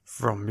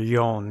From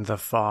beyond the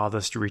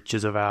farthest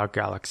reaches of our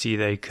galaxy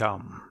they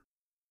come.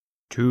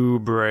 Two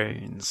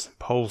brains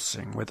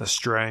pulsing with a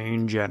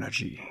strange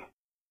energy.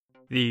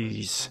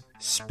 These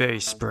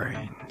space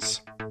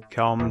brains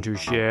come to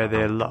share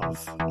their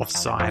love of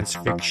science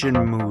fiction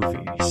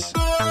movies.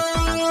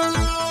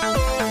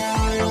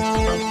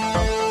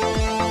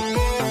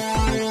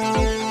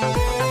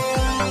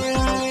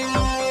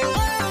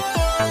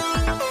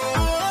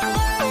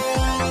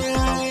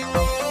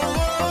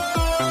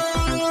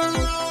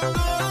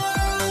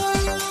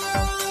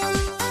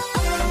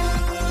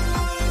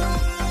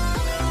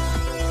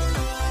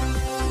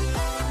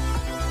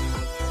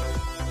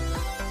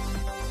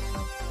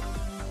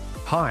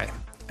 Hi,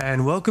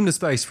 and welcome to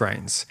Space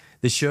Brains,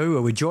 the show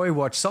where we joy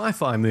watch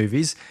sci-fi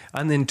movies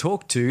and then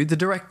talk to the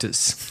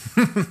directors.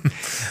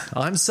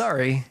 I'm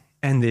Surrey,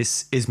 and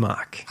this is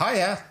Mark.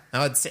 Hiya,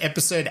 it's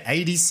episode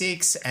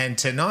 86, and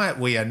tonight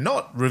we are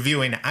not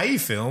reviewing a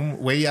film,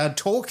 we are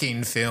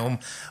talking film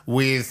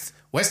with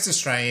West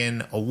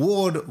Australian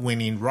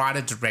award-winning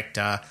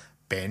writer-director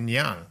Ben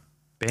Young.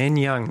 Ben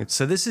Young.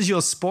 So this is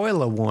your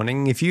spoiler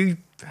warning. If you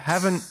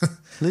haven't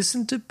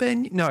listened to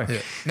Ben... No.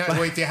 Yeah. No,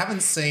 well, if you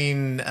haven't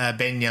seen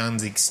Ben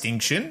Young's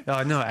Extinction...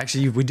 Oh, no,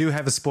 actually, we do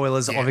have a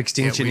spoilers of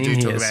Extinction in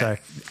here.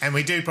 And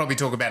we do probably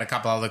talk about a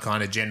couple other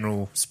kind of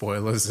general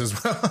spoilers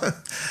as well.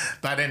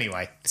 But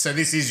anyway, so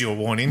this is your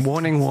warning.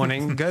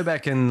 Warning. Go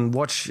back and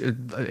watch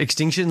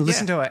Extinction.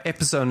 Listen to our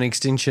episode on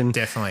Extinction.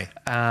 Definitely.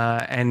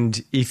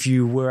 And if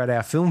you were at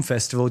our film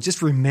festival,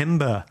 just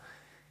remember...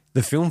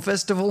 the film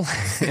festival.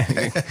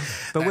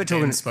 But we're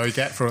talking... Ben spoke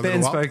at for a Ben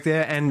little while. spoke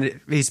there, and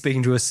he's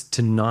speaking to us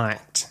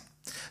tonight.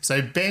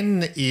 So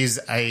Ben is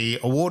a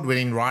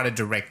award-winning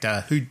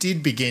writer-director who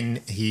did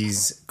begin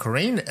his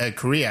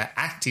career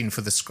acting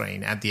for the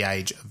screen at the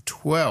age of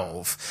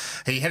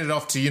 12. He headed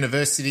off to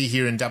university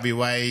here in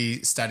WA,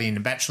 studying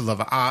a Bachelor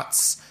of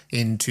Arts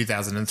in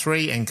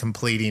 2003 and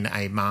completing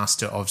a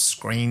Master of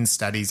Screen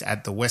Studies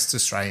at the West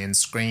Australian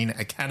Screen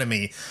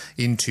Academy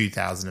in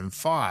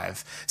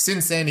 2005.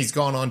 Since then, he's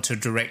gone on to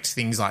direct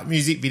things like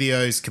music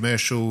videos,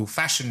 commercial,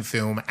 fashion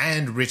film,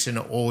 and written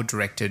or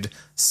directed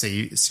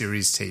series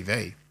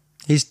TV.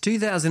 His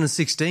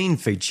 2016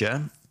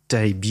 feature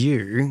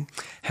debut,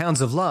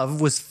 Hounds of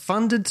Love, was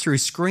funded through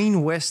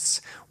Screen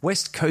West's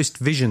West Coast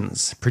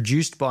Visions,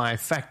 produced by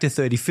Factor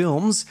 30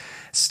 Films,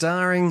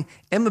 starring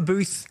Emma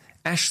Booth,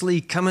 Ashley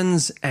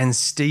Cummins and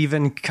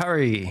Stephen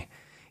Curry.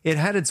 It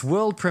had its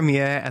world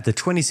premiere at the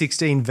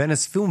 2016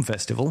 Venice Film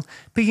Festival,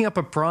 picking up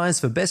a prize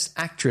for Best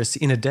Actress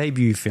in a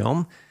Debut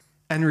Film,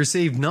 and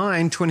received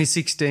 9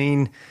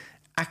 2016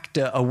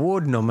 Actor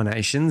Award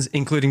nominations,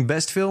 including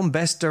Best Film,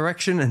 Best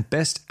Direction and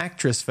Best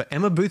Actress for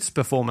Emma Booth's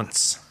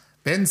performance.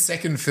 Ben's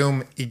second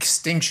film,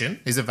 Extinction,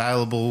 is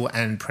available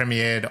and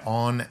premiered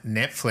on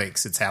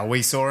Netflix. It's how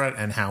we saw it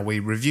and how we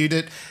reviewed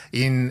it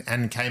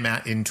and came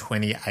out in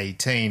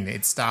 2018.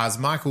 It stars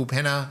Michael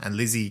Penner and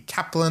Lizzie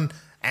Kaplan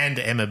and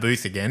Emma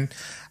Booth again,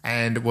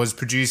 and was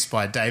produced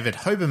by David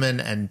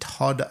Hoberman and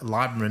Todd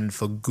Liberman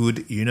for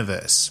Good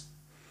Universe.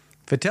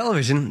 For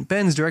television,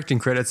 Ben's directing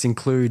credits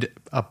include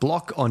a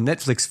block on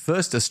Netflix's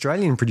first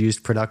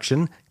Australian-produced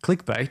production,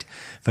 Clickbait,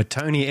 for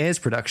Tony Ayres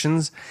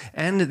Productions,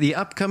 and the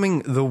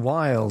upcoming The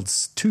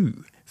Wilds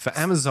 2 for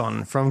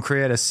Amazon from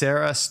creator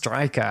Sarah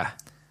Stryker.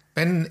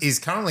 Ben is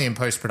currently in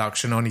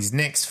post-production on his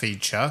next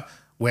feature,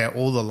 Where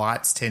All the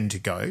Lights Tend to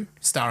Go,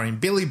 starring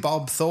Billy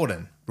Bob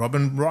Thornton,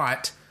 Robin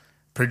Wright,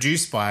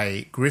 produced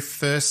by Griff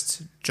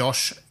First,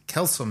 Josh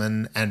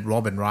Kelselman and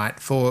Robin Wright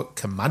for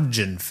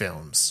Curmudgeon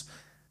Films.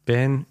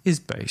 Ben is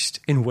based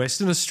in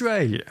Western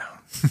Australia,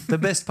 the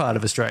best part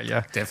of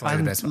Australia. Definitely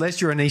the best part.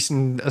 Unless you're in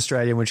Eastern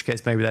Australia, in which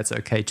case maybe that's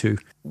okay too.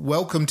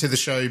 Welcome to the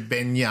show,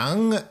 Ben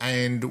Young,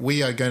 and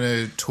we are going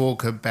to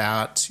talk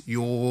about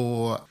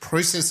your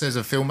process as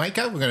a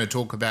filmmaker. We're going to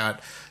talk about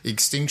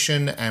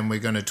Extinction, and we're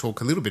going to talk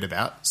a little bit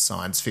about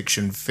science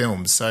fiction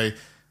films. So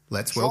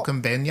let's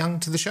welcome Ben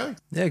Young to the show.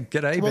 Yeah,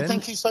 g'day, Ben. Well,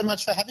 thank you so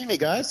much for having me,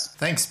 guys.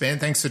 Thanks, Ben.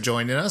 Thanks for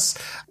joining us.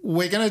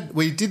 We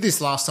did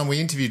this last time.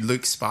 We interviewed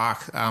Luke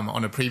Spark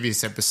on a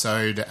previous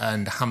episode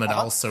and Hamid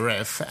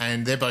Al-Saref,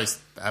 and they're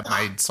both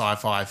made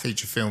sci-fi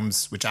feature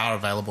films which are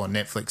available on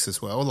Netflix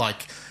as well,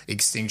 like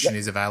Extinction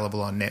is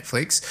available on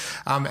Netflix.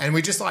 And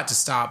we just like to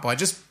start by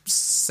just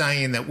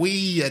saying that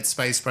we at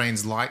Space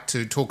Brains like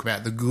to talk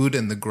about the good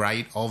and the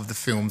great of the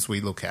films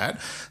we look at.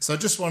 So I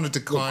just wanted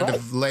to kind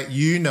of let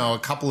you know a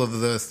couple of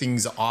the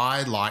things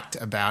I liked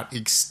about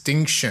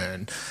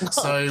Extinction.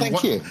 So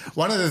Thank you.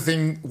 One of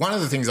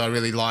the things I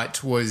really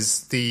liked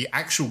was the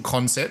actual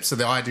concept. So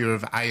the idea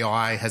of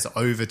AI has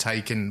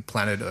overtaken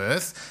planet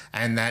Earth,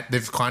 and that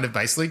they've kind of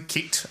basically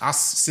kicked us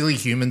silly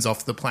humans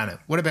off the planet.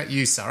 What about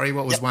you, Surrey?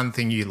 What was one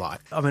thing you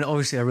liked? I mean,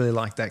 obviously, I really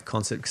like that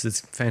concept because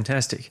it's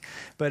fantastic.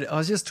 But I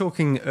was just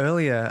talking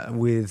earlier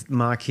with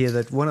Mark here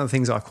that one of the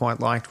things I quite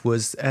liked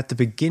was at the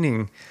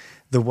beginning,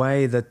 the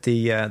way that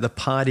the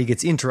party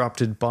gets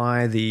interrupted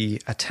by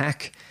the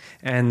attack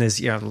And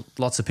there's,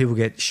 lots of people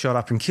get shot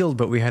up and killed,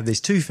 but we have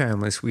these two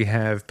families. We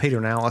have Peter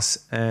and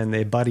Alice and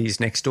their buddies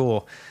next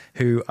door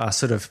who are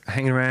sort of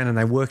hanging around and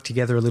they work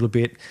together a little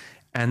bit.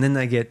 And then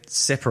they get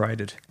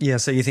separated. Yeah,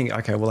 so you think,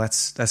 okay, well,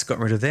 that's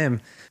gotten rid of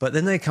them. But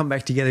then they come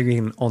back together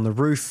again on the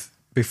roof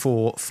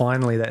before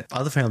finally that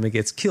other family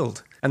gets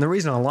killed. And the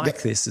reason I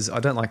like this is I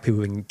don't like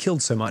people being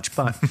killed so much,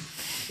 but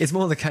it's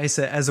more the case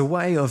that as a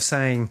way of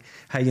saying,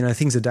 hey,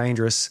 things are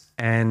dangerous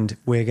and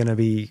we're going to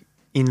be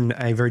in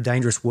a very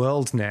dangerous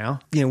world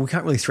now. We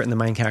can't really threaten the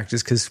main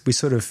characters because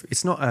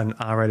it's not an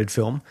R-rated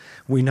film.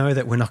 We know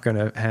that we're not going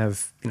to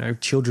have,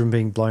 children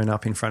being blown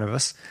up in front of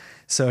us.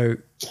 So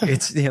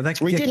it's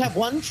we did have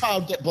one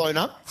child get blown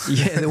up.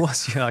 Yeah, there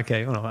was. Yeah,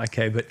 okay,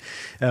 but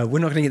we're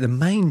not going to get the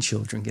main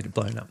children get it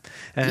blown up.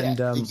 And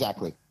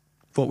exactly.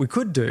 What we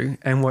could do,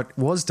 and what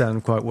was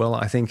done quite well,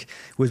 I think,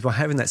 was by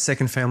having that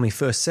second family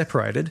first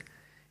separated.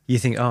 You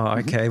think,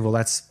 okay, well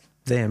that's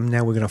them.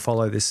 Now we're going to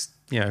follow this,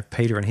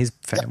 Peter and his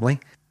family.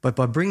 Yep. But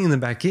by bringing them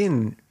back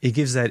in, it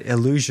gives that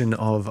illusion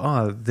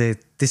of,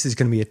 this is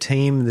going to be a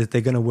team, that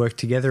they're going to work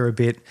together a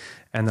bit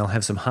and they'll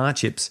have some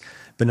hardships.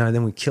 But no,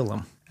 then we kill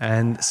them.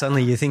 And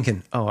suddenly you're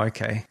thinking,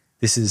 okay,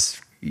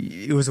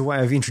 it was a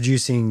way of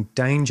introducing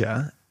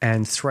danger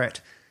and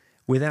threat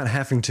without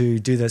having to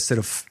do that sort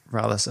of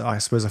rather, I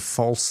suppose, a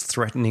false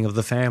threatening of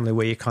the family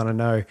where you kind of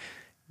know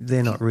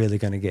they're not really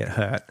going to get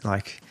hurt.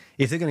 Like,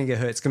 if they're going to get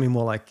hurt, it's going to be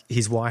more like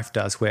his wife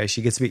does, where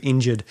she gets a bit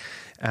injured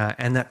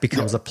and that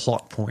becomes a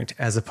plot point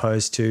as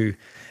opposed to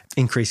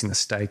increasing the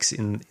stakes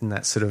in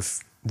that sort of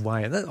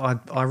way.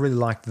 I really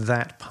liked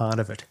that part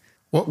of it.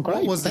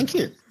 Thank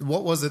you.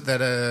 What was it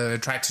that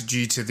attracted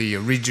you to the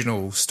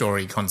original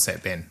story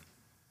concept, Ben?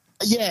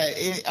 Yeah,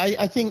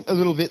 I think a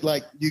little bit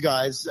like you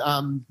guys.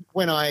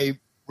 When I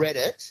read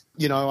it,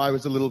 I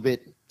was a little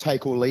bit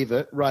take or leave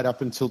it right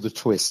up until the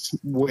twist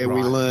where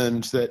we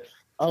learned that,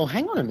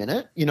 hang on a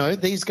minute,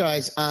 these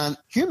guys aren't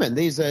human.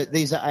 These are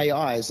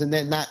AIs. And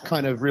then that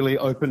kind of really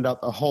opened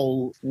up a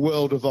whole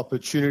world of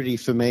opportunity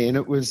for me. And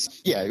it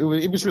was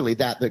really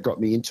that got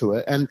me into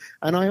it. And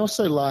I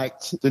also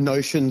liked the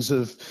notions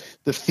of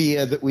the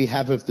fear that we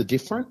have of the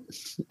different.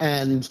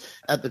 And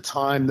at the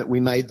time that we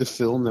made the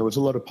film, there was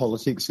a lot of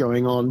politics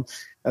going on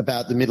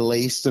about the Middle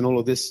East and all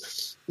of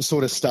this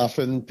sort of stuff.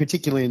 And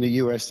particularly in the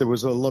US, there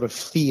was a lot of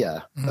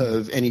fear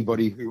of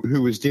anybody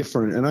who was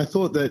different. And I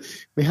thought that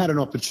we had an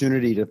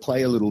opportunity to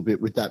play a little bit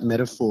with that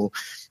metaphor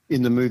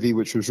in the movie,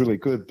 which was really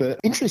good. But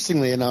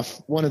interestingly enough,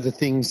 one of the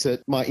things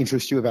that might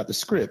interest you about the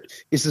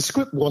script is the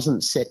script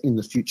wasn't set in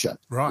the future.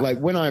 Right. Like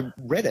when I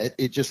read it,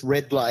 it just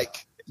read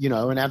like,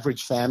 an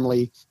average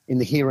family in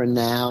the here and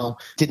now,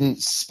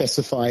 didn't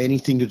specify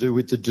anything to do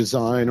with the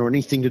design or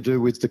anything to do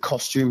with the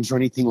costumes or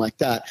anything like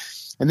that.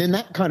 And then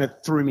that kind of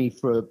threw me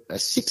for a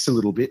six a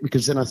little bit,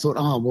 because then I thought,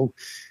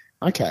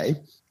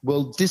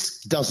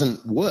 this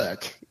doesn't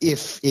work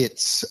if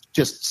it's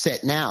just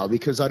set now,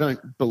 because I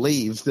don't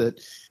believe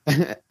that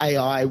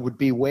AI would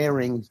be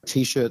wearing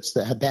T-shirts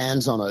that have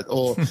bands on it,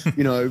 or,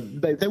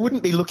 they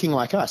wouldn't be looking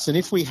like us. And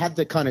if we had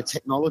the kind of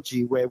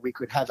technology where we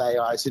could have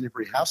AIs in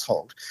every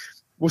household,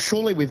 well,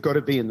 surely we've got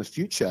to be in the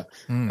future.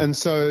 And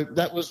so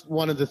that was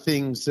one of the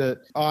things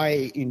that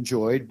I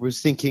enjoyed, was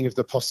thinking of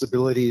the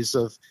possibilities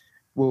of,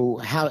 well,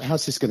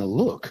 how's this going to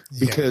look?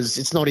 Because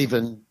it's not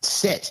even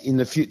set in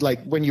the future.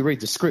 Like when you read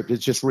the script, it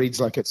just reads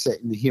like it's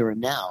set in the here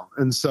and now.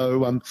 And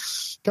so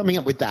coming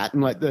up with that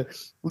and like the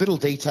little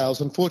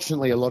details,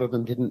 unfortunately, a lot of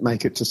them didn't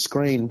make it to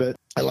screen. But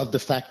I love the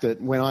fact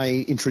that when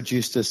I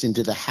introduced us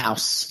into the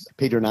house,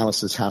 Peter and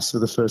Alice's house for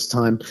the first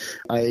time,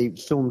 I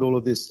filmed all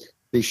of these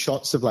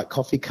shots of like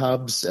coffee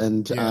cups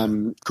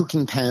and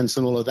cooking pans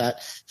and all of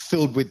that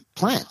filled with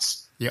plants.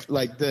 Yep.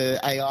 Like the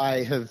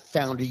AI have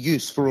found a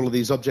use for all of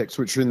these objects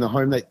which are in the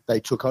home that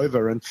they took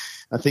over. And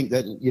I think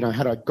that,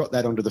 had I got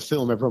that onto the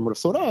film, everyone would have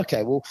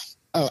thought,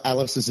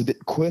 Alice is a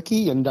bit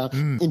quirky and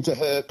into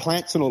her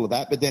plants and all of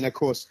that. But then, of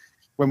course,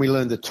 when we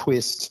learned the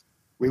twist,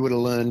 we would have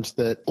learned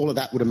that all of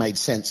that would have made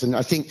sense. And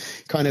I think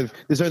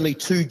there's only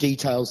two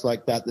details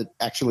like that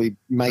actually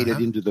made it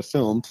into the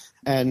film.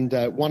 And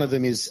one of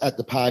them is at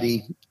the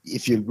party,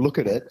 if you look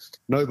at it,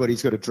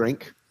 nobody's got a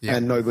drink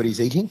and nobody's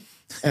eating.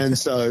 And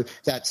so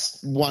that's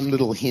one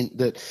little hint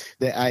that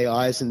they're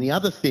AIs. And the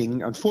other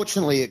thing,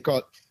 unfortunately, it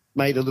got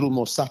made a little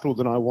more subtle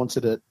than I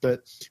wanted it,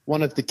 but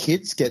one of the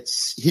kids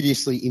gets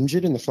hideously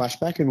injured in the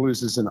flashback and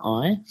loses an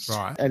eye.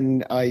 Right.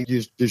 And I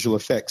used visual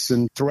effects,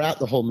 and throughout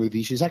the whole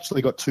movie, she's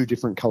actually got two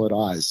different colored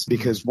eyes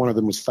because one of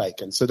them was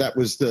fake. And so that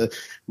was the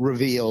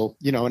reveal,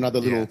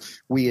 another little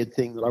weird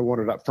thing that I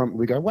wanted up front.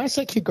 We go, why has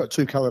that kid got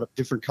two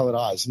different colored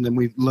eyes? And then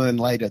we learn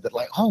later that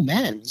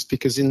it's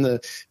because in the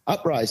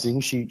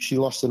uprising, she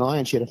lost an eye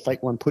and she had a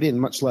fake one put in,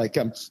 much like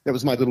that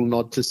was my little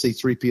nod to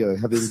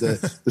C-3PO having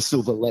the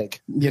silver leg,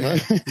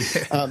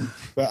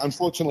 But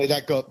unfortunately,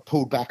 that got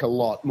pulled back a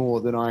lot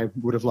more than I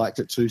would have liked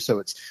it to. So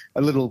it's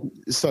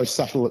so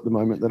subtle at the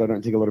moment that I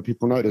don't think a lot of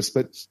people notice.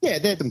 But yeah,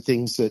 there are some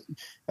things that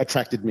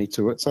attracted me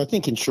to it. So I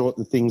think in short,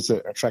 the things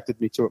that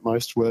attracted me to it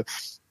most were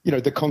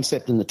the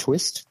concept and the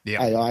twist,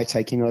 Yeah. AI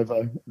taking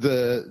over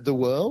the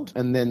world,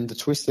 and then the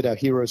twist that our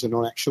heroes are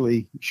not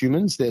actually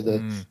humans.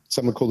 They're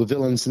some would call the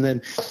villains. And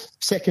then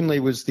secondly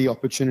was the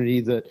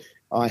opportunity that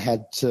I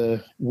had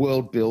to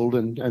world build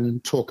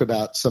and talk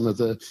about some of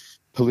the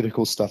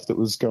political stuff that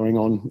was going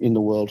on in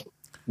the world,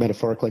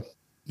 metaphorically.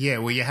 Yeah,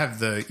 well, you have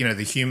the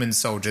human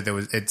soldier.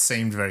 It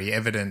seemed very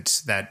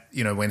evident that,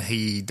 when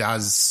he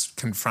does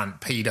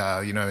confront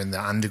Peter, in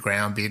the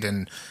underground bit,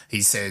 and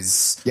he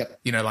says, Yep.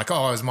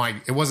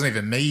 it wasn't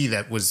even me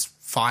that was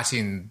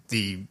fighting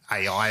the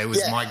AI. It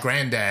was my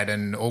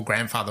granddad or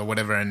grandfather or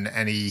whatever. And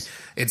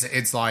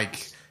it's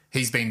like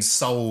he's been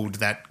sold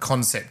that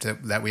concept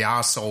that we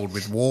are sold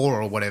with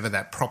war or whatever,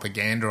 that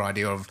propaganda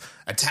idea of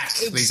attack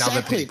these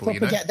other people.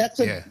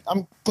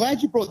 I'm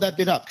glad you brought that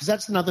bit up, because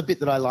that's another bit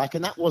that I like,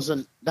 and that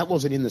wasn't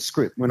in the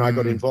script when I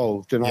got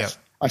involved, and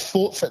I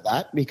fought for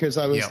that, because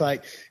I was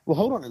like, well,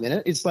 hold on a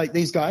minute, it's like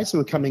these guys who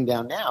are coming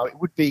down now, it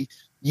would be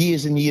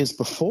years and years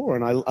before,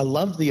 and I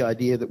love the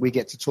idea that we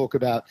get to talk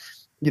about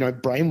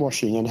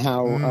brainwashing and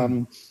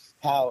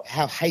how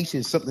hate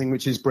is something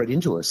which is bred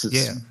into us.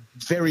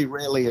 It's very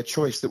rarely a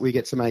choice that we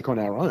get to make on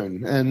our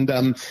own. And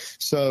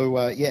that's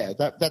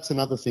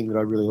another thing that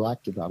I really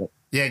liked about it.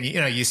 Yeah, and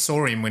you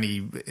saw him when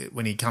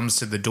he comes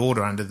to the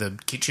daughter under the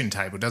kitchen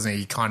table, doesn't he?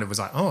 He kind of was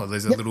like, oh,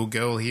 there's a little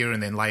girl here,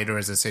 and then later,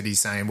 as I said, he's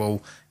saying,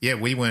 well, yeah,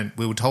 we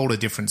were told a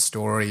different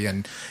story,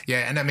 and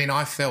I mean,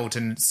 I felt,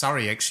 and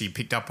Surrey actually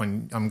picked up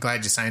on. I'm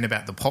glad you're saying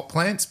about the pot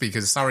plants,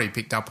 because Surrey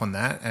picked up on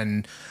that,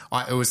 and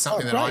it was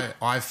something that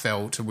I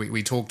felt.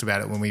 We talked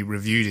about it when we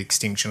reviewed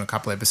Extinction a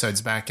couple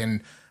episodes back,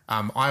 and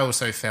I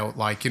also felt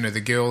like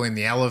the girl in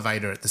the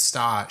elevator at the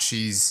start,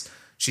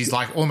 She's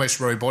like almost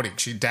robotic.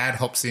 Dad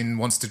hops in,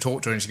 wants to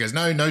talk to her, and she goes,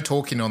 no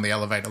talking on the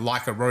elevator,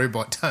 like a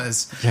robot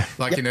does,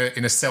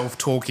 in a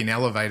self-talking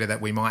elevator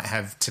that we might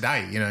have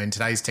today, in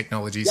today's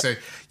technology. So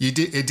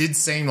it did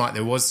seem like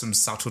there was some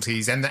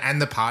subtleties, and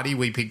the party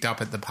we picked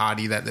up at the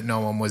party that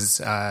no one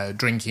was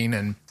drinking,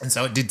 and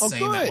so it did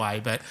seem that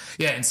way. But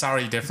and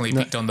Surrey definitely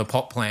picked on the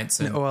pot plants.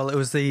 And, well, it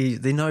was the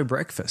no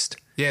breakfast.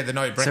 Yeah, the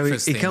no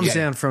breakfast. So he comes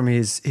down from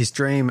his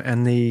dream,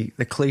 and the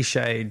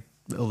cliched,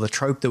 or the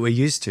trope that we're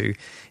used to,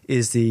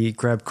 is the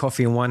grab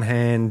coffee in one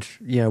hand,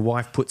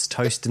 wife puts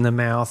toast in the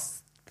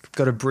mouth,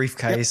 got a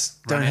briefcase,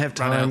 don't have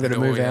time, got to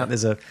move out.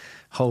 There's a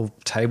whole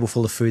table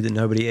full of food that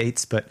nobody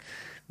eats, but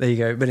there you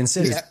go. But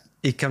instead,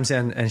 he comes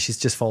down and she's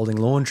just folding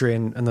laundry,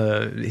 and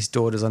his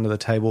daughter's under the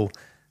table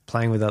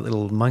playing with that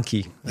little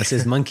monkey that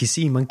says monkey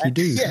see, monkey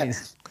do.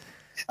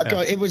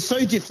 It was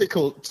so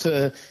difficult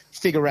to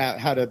figure out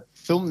how to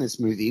film this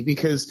movie,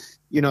 because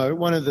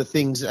one of the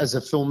things as a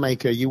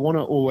filmmaker, you want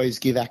to always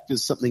give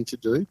actors something to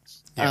do.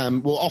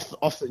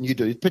 Often you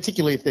do,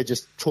 particularly if they're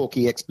just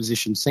talky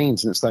exposition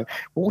scenes, and it's like,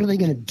 well, what are they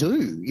going to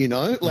do?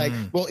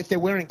 Well, if they're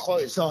wearing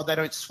clothes, they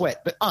don't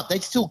sweat, but they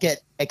still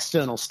get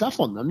external stuff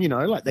on them.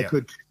 They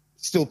could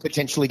still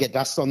potentially get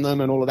dust on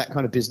them and all of that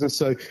kind of business.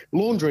 So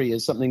laundry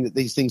is something that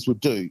these things would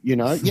do.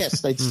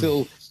 Yes, they'd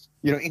still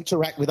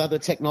interact with other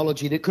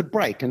technology that could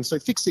break, and so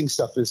fixing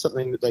stuff is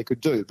something that they could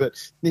do. But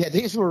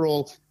these were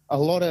all a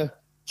lot of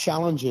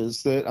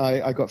challenges that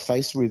I got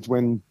faced with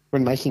when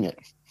making it.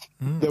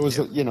 There was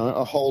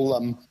a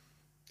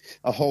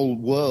whole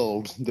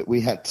world that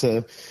we had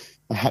to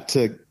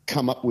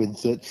come up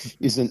with that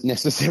isn't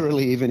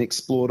necessarily even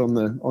explored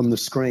on the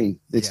screen.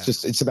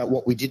 It's about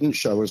what we didn't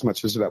show as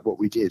much as about what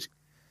we did.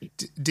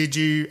 Did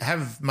you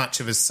have much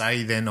of a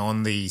say then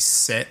on the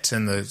set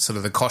and the sort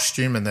of the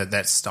costume and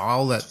that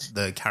style that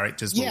the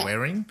characters were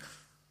wearing?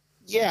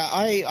 Yeah,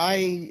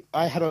 I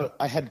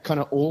had kind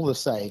of all the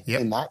say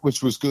in that,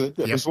 which was good.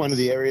 It was one of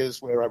the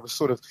areas where I was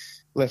sort of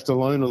left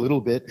alone a little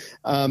bit.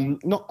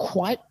 Not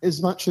quite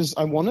as much as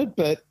I wanted,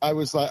 but I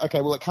was like, okay,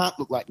 well, it can't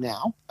look like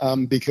now,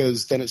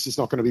 because then it's just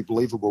not going to be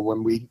believable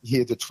when we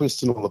hear the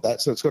twist and all of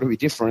that. So it's got to be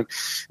different.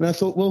 And I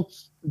thought, well,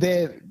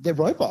 they're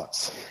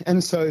robots,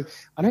 and so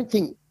I don't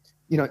think.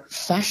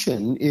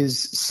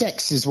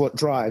 Sex is what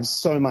drives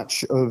so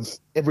much of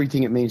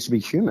everything it means to be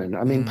human.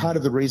 I mean, part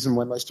of the reason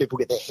why most people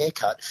get their hair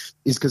cut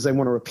is because they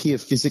want to appear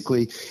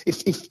physically.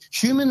 If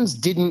humans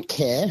didn't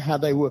care how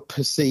they were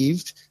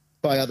perceived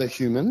by other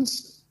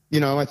humans,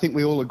 I think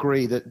we all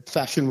agree that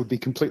fashion would be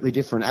completely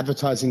different.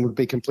 Advertising would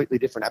be completely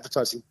different.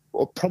 Advertising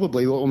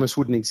probably almost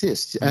wouldn't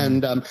exist.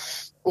 And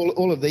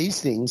all of these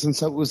things. And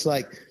so it was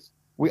like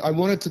I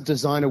wanted to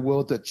design a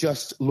world that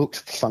just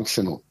looked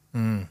functional.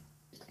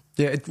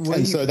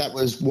 And so that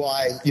was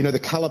why, the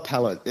color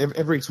palette,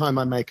 every time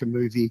I make a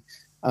movie,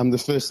 the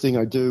first thing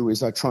I do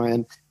is I try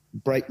and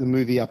break the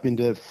movie up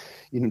into,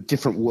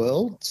 different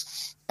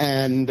worlds.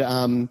 And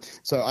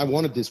so I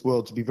wanted this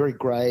world to be very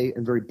grey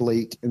and very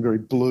bleak and very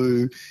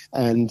blue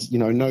and,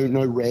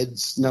 no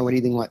reds, no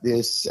anything like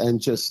this, and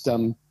just,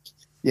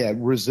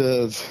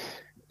 reserve,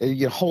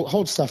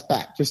 hold stuff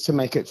back just to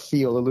make it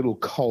feel a little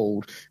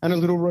cold and a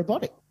little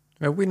robotic.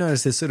 We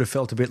noticed this sort of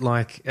felt a bit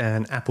like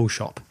an Apple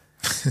shop.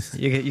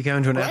 You go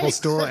into an Apple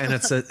store and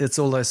it's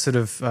all those sort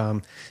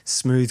of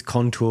smooth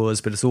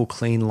contours, but it's all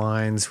clean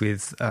lines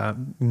with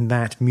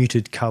matte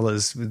muted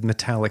colours with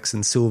metallics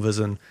and silvers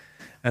and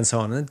so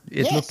on.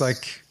 It looked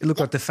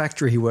like the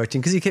factory he worked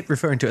in, because he kept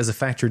referring to it as a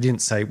factory. He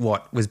didn't say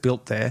what was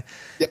built there.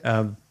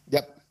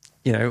 Yep.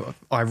 You know,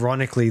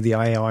 ironically, the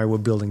AI were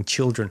building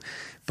children,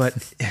 but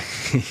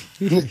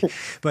Exactly.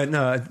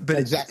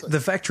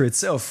 the factory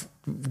itself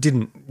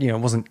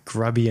wasn't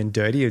grubby and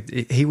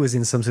dirty. He was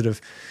in some sort of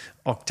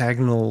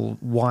octagonal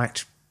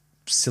white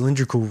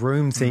cylindrical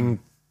room thing,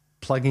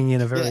 plugging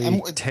in a very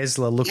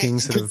Tesla-looking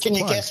sort of. Can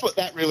you guess what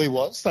that really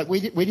was? Like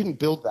we didn't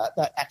build that.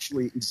 That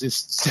actually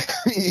exists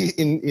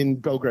in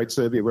Belgrade,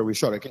 Serbia, where we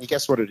shot it. Can you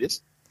guess what it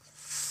is?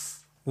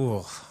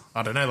 Oh,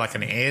 I don't know, like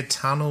an air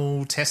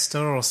tunnel tester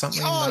or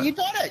something. Oh, you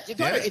got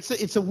it.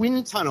 It's a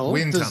wind tunnel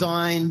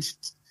designed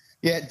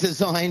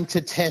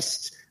to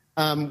test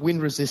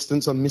wind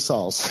resistance on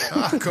missiles.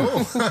 Oh,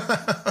 cool.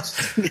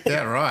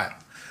 Yeah, right.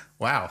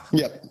 Wow.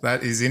 Yep.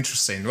 That is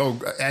interesting.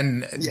 Well,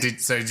 and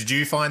did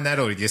you find that,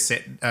 or did you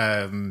set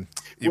your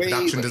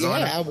production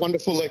designer? Yeah, our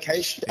wonderful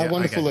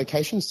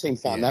locations team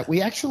found that.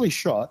 We actually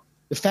shot.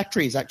 The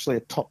factory is actually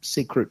a top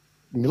secret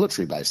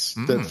military base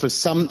that for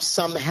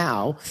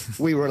somehow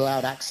we were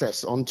allowed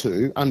access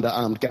onto under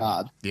armed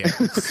guard. Yeah.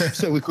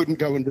 So we couldn't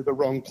go into the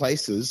wrong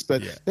places.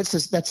 But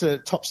that's a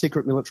top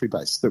secret military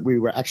base that we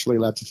were actually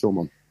allowed to film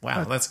on.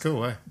 Wow, that's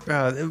cool. Eh?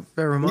 It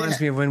reminds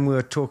me of when we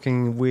were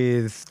talking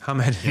with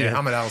Hamid.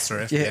 Hamid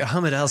Al-Saraf. Yeah,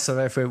 Hamid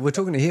Al-Saraf. We're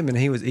talking to him, and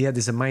he had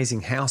this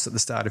amazing house at the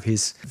start of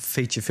his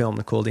feature film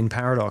called In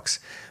Paradox,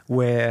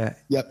 where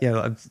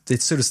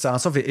it sort of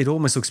starts off. It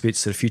almost looks a bit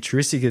sort of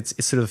futuristic.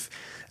 It's sort of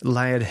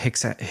layered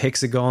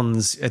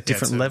hexagons at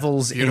different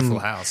levels. Beautiful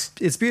house.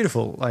 It's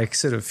beautiful, like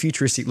sort of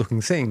futuristic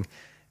looking thing.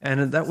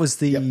 And that was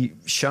the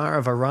Shah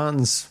of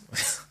Iran's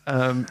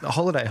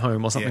holiday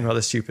home or something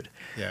rather stupid.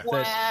 Yeah.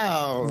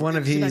 Wow. One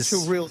of his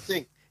actual real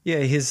thing. Yeah,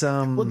 his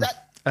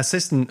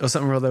assistant or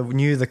something or other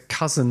knew the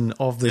cousin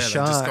of the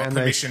Shah. Just got and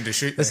permission to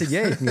shoot They there. said,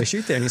 yeah, you can go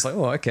shoot there. And he's like,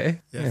 oh,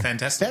 okay. Yeah,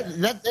 fantastic.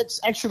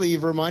 That's actually,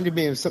 you've reminded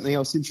me of something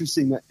else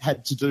interesting that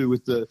had to do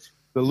with the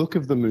look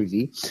of the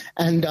movie.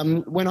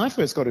 And when I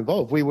first got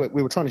involved, we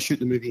were trying to shoot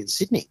the movie in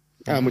Sydney.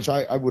 Which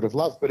I would have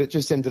loved, but it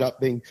just ended up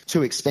being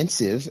too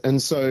expensive.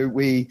 And so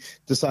we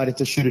decided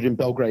to shoot it in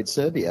Belgrade,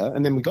 Serbia.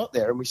 And then we got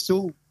there and we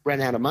still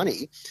ran out of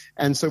money.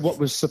 And so what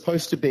was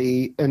supposed to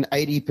be an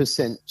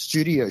 80%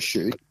 studio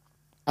shoot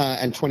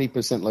and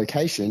 20%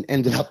 location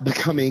ended up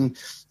becoming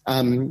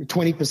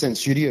 20%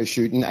 studio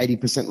shoot and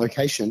 80%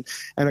 location.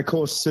 And, of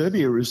course,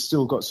 Serbia has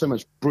still got so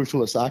much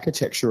brutalist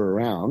architecture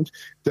around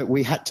that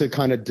we had to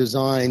kind of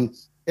design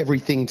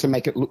everything to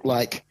make it look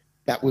like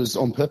that was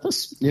on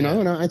purpose,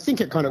 and I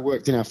think it kind of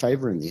worked in our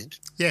favour in the end.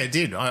 Yeah, it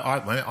did.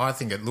 I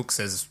think it looks,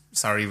 as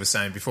Surrey was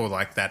saying before,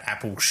 like that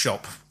Apple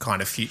shop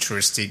kind of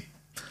futuristic.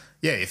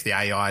 Yeah, if the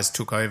AIs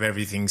took over,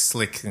 everything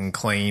slick and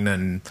clean,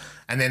 and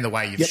then the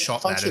way you've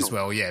shot functional. that as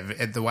well.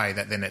 Yeah, the way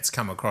that then it's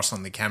come across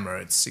on the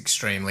camera, it's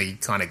extremely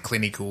kind of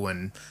clinical,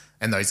 and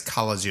those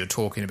colours you're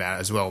talking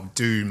about as well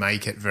do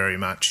make it very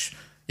much,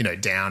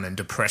 down and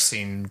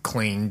depressing,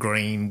 clean,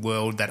 green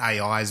world that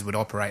AIs would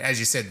operate. As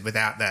you said,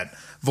 without that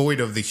void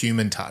of the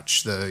human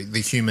touch,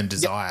 the human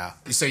desire.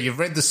 Yep. So you've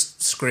read the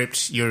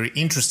script, you're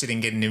interested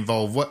in getting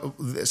involved.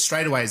 What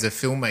straight away as a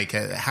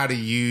filmmaker, how do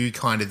you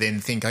kind of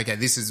then think, okay,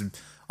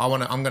 I'm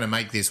going to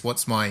make this.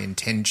 What's my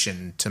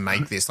intention to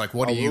make this? Like,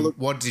 what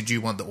did you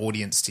want the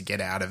audience to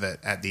get out of it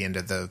at the end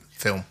of the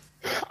film?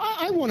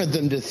 I wanted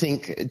them to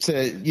think,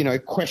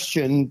 to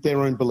question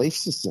their own belief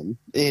system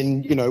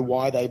in,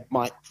 why they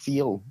might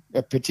feel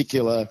a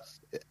particular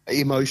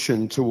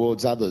emotion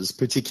towards others,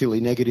 particularly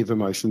negative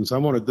emotions. I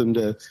wanted them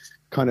to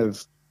kind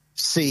of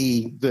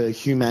see the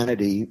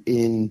humanity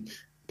in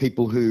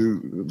people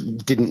who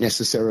didn't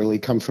necessarily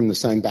come from the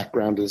same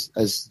background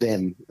as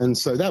them. And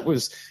so that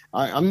was,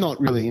 I'm not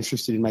really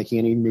interested in making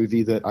any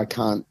movie that I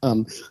can't,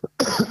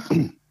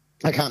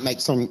 I can't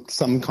make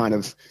some kind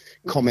of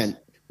comment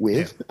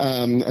with. Yeah.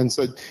 And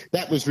so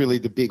that was really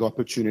the big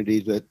opportunity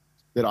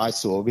that I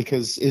saw,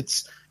 because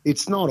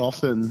it's not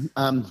often,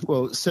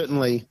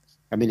 certainly,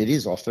 I mean, it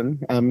is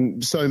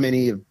often. So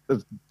many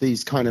of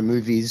these kind of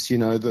movies,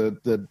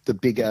 the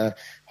bigger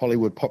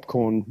Hollywood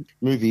popcorn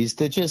movies,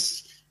 they're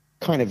just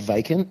kind of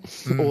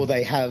vacant, or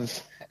they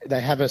have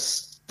a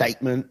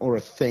statement or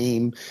a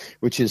theme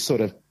which is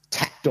sort of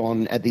tacked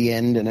on at the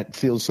end, and it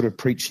feels sort of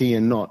preachy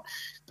and not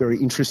very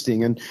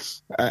interesting.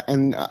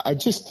 And I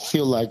just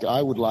feel like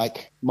I would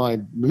like my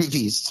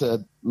movies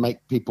to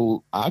make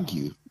people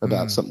argue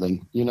about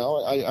something.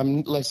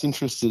 I'm less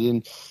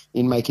interested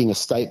in making a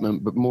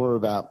statement, but more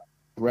about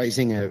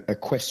raising a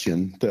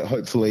question that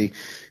hopefully,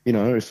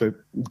 if a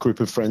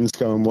group of friends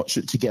go and watch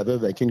it together,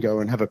 they can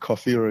go and have a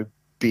coffee or a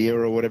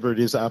beer or whatever it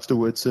is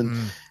afterwards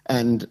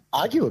and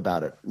argue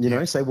about it,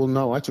 say, well,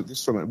 no, I took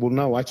this from it. Well,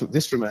 no, I took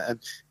this from it.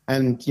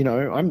 And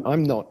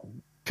I'm not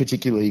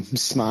particularly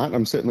smart.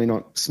 I'm certainly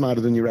not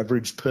smarter than your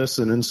average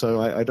person. And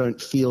so I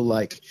don't feel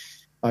like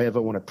I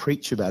ever want to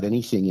preach about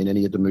anything in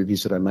any of the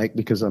movies that I make,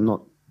 because I'm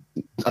not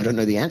I don't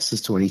know the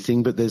answers to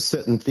anything, but there's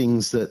certain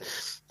things that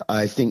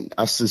I think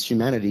us as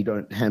humanity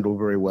don't handle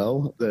very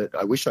well that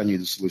I wish I knew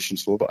the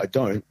solutions for, but I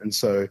don't. And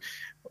so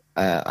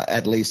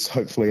at least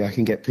hopefully I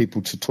can get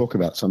people to talk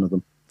about some of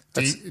them.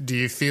 Do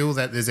you feel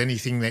that there's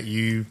anything that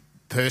you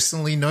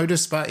personally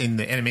noticed, but and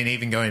I mean,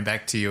 even going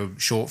back to your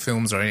short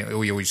films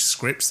or your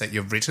scripts that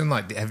you've written,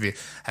 like have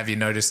you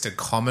noticed a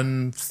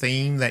common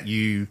theme that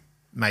you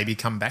maybe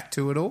come back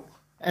to at all?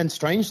 And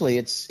strangely,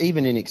 it's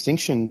even in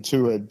Extinction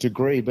to a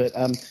degree, but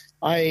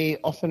I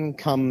often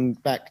come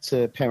back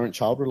to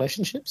parent-child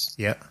relationships.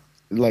 Yeah.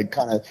 Like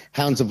kind of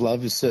Hounds of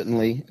Love is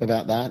certainly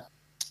about that.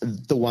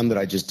 The one that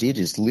I just did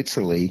is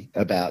literally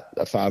about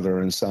a father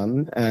and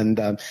son, and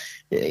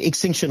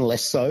Extinction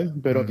less so,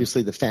 but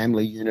obviously the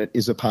family unit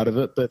is a part of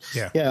it. But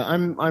yeah,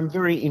 I'm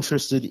very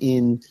interested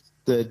in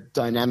the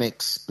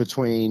dynamics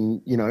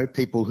between, you know,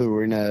 people who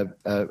are in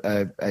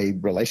a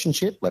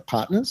relationship, like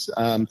partners,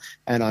 and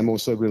I'm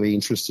also really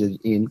interested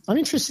in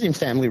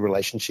family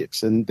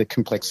relationships and the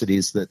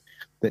complexities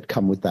that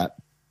come with that.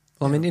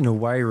 Well, I mean, in a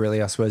way, really,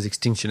 I suppose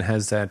Extinction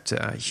has that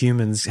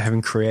humans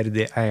having created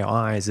their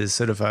AIs as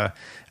sort of a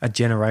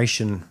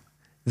generation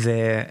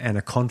there and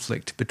a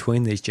conflict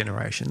between these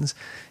generations.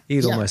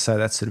 You'd almost say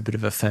that's sort of a bit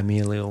of a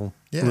familial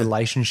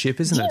relationship,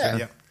 isn't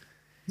it?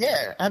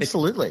 Yeah,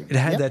 absolutely. It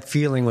had that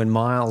feeling when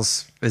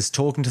Miles is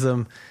talking to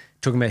them,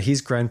 talking about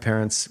his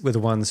grandparents were the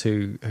ones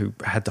who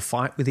had the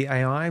fight with the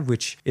AI,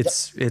 which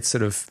it's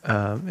sort of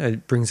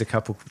it brings a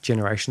couple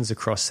generations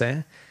across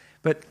there.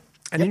 But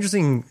an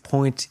interesting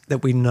point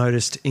that we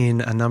noticed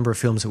in a number of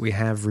films that we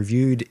have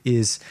reviewed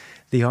is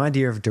the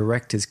idea of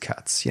director's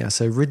cuts. Yeah,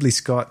 so Ridley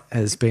Scott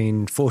has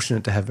been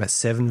fortunate to have about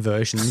 7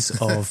 versions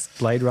of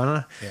Blade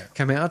Runner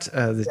come out.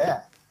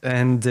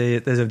 And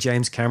there's a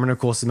James Cameron, of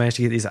course, who managed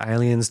to get his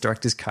Aliens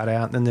director's cut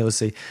out. And then there was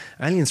the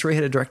Alien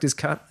 3-headed director's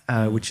cut,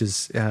 which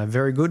is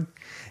very good.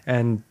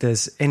 And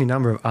there's any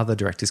number of other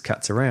director's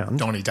cuts around.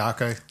 Donnie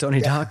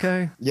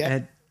Darko. Yeah.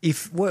 And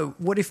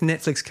what if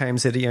Netflix came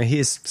and said, you know,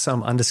 here's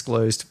some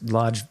undisclosed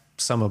large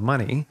sum of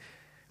money,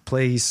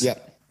 please,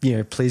 you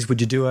know, please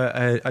would you do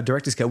a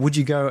director's cut? Would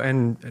you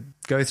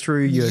go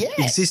through your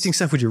existing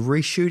stuff? Would you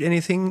reshoot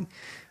anything?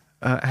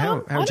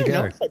 How would you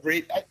go?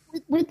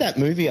 With that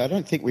movie, I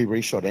don't think we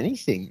reshot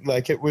anything.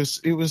 Like it was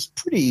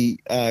pretty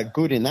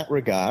good in that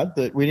regard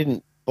that we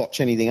didn't botch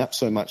anything up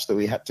so much that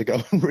we had to go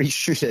and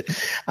reshoot it.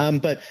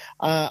 But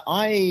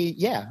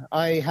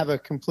I have a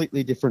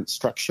completely different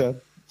structure.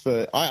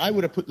 I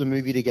would have put the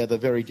movie together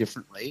very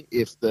differently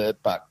if the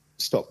buck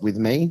stopped with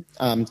me.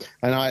 And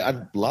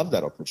I'd love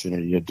that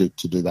opportunity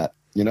to do that.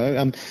 You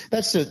know,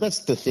 that's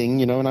the thing,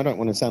 you know, and I don't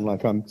want to sound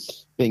like I'm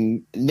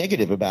being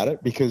negative about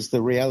it, because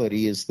the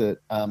reality is that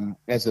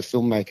as a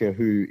filmmaker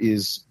who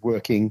is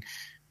working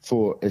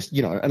for,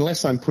 you know,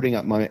 unless I'm putting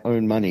up my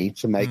own money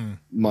to make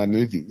my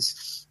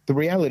movies, the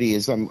reality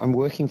is I'm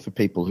working for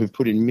people who've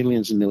put in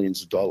millions and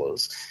millions of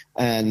dollars,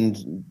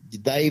 and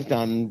they've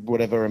done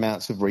whatever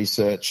amounts of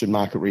research and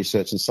market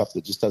research and stuff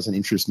that just doesn't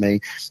interest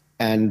me.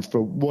 And for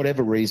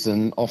whatever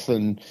reason,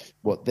 often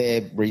what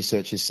their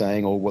research is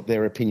saying or what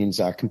their opinions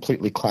are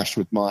completely clash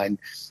with mine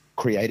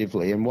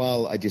creatively. And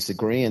while I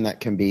disagree, and that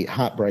can be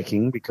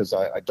heartbreaking because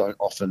I don't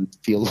often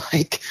feel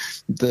like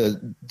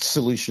the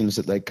solutions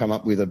that they come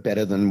up with are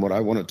better than what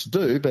I wanted to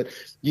do, but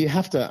you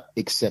have to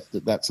accept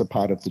that that's a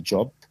part of the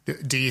job.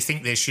 Do you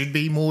think there should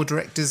be more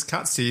director's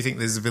cuts? Do you think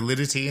there's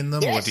validity in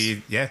them? Yes. Or do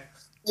you, Yeah,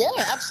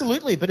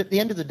 absolutely. But at the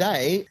end of the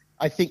day,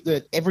 I think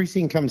that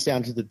everything comes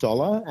down to the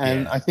dollar,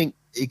 and I think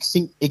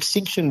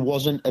Extinction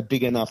wasn't a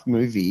big enough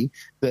movie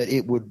that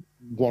it would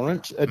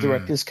warrant a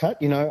director's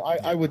cut. You know,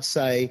 I would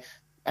say,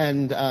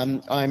 and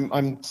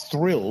I'm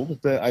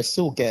thrilled that I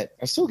still get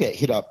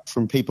hit up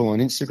from people on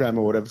Instagram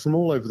or whatever from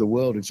all over the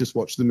world who've just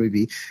watched the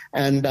movie,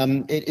 and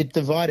it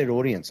divided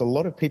audience. A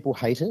lot of people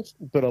hate it,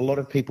 but a lot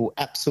of people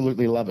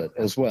absolutely love it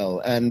as well.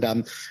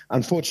 And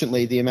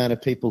unfortunately, the amount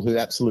of people who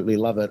absolutely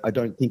love it, I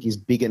don't think is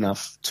big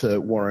enough to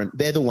warrant.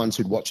 They're the ones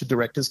who'd watch a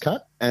director's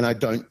cut, and I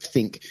don't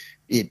think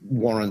it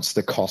warrants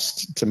the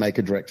cost to make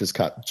a director's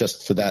cut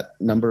just for that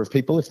number of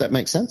people, if that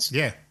makes sense.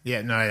 Yeah,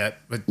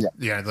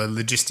 the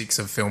logistics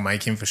of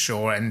filmmaking for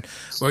sure. And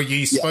well,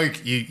 you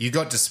spoke, you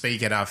got to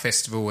speak at our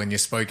festival and you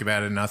spoke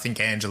about it, and I think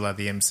Angela,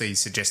 the MC,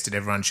 suggested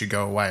everyone should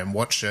go away and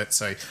watch it.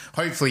 So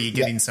hopefully you're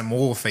getting some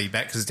more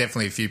feedback, because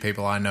definitely a few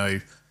people I know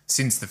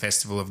since the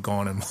festival have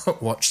gone and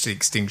watched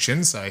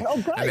Extinction, so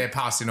and they're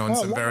passing on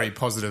some very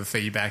positive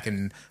feedback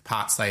and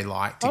parts they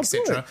liked,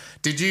 etc.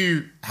 Did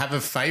you have a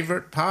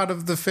favourite part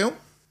of the film?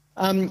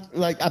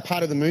 Like a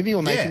part of the movie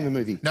or making the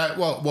movie? No,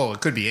 well,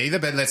 it could be either,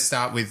 but let's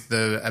start with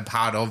a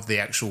part of the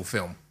actual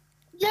film.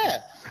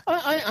 Yeah.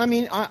 I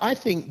mean, I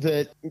think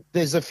that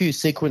there's a few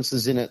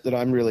sequences in it that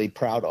I'm really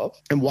proud of,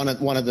 and one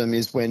of them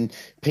is when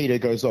Peter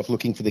goes off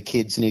looking for the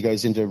kids, and he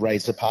goes into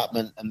Ray's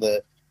apartment, and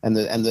the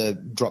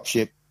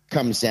dropship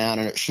comes down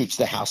and it shoots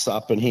the house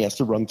up, and he has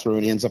to run through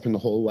and he ends up in the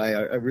hallway.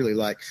 I really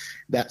like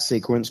that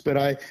sequence. But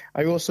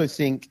I also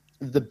think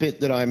the bit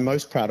that I'm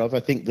most proud of,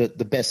 I think that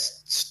the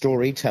best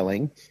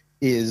storytelling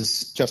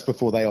is just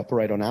before they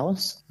operate on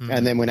Alice.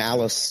 And then when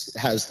Alice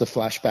has the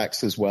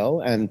flashbacks as well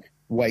and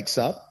wakes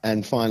up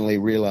and finally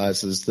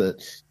realizes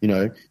that, you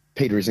know,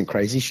 Peter isn't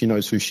crazy. She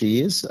knows who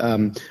she is.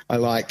 I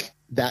like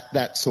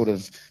that sort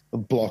of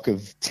block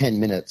of 10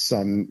 minutes.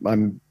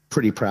 I'm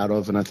pretty proud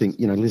of, and I think,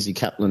 you know, Lizzie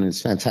Kaplan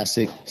is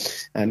fantastic,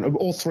 and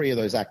all three of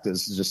those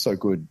actors are just so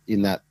good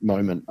in that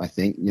moment. I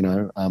think, you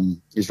know,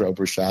 Israel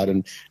Bouchard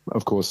and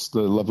of course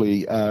the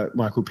lovely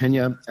Michael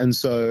Pena, and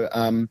so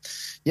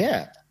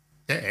yeah,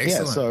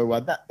 excellent. So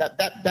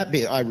that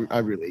bit I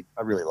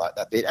really like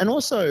that bit, and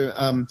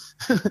also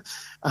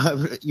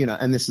you know,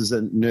 and this is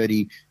a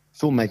nerdy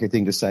filmmaker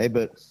thing to say,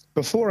 but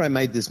before I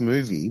made this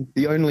movie,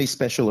 the only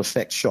special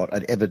effects shot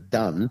I'd ever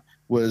done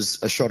was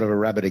a shot of a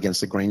rabbit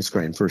against a green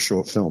screen for a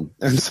short film.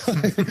 And so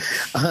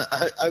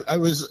I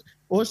was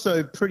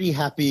also pretty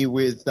happy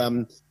with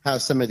how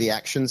some of the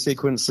action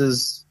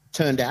sequences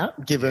turned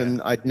out, given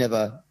I'd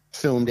never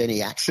filmed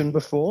any action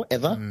before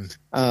ever.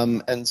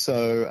 And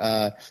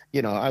so,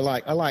 you know, I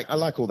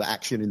like all the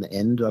action in the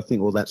end. I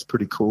think all that's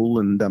pretty cool.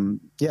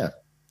 And yeah,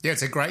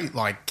 it's a great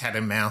like cat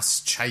and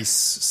mouse chase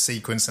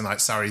sequence, and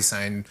like Surrey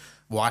saying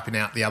wiping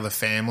out the other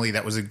family.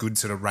 That was a good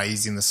sort of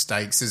raising the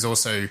stakes. There's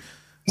also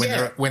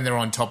when they're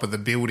on top of the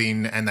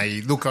building and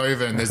they look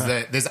over and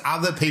there's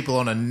other people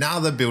on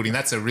another building.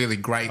 That's a really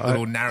great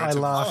little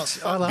narrative.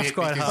 I laughed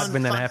quite hard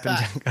when that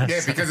happened. Yeah,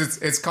 because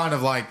it's kind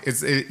of like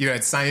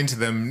it's saying to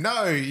them,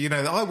 no, you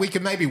know, we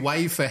can maybe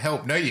wave for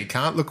help. No, you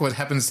can't. Look what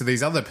happens to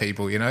these other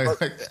people. You know,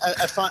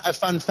 a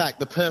fun fact: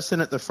 the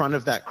person at the front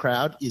of that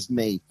crowd is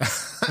me.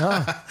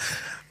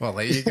 Well,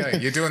 there you go.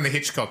 You're doing the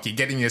Hitchcock. You're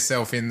getting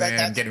yourself in there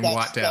and getting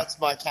wiped out. That's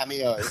my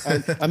cameo.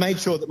 And I made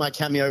sure that my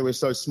cameo was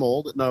so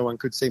small that no one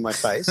could see my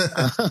face.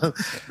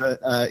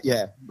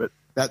 But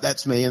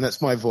that's me, and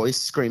that's my voice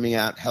screaming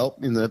out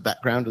help in the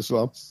background as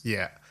well.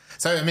 Yeah.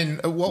 So, I mean,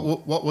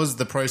 what was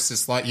the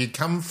process like? You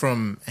come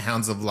from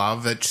Hounds of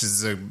Love, which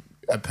is a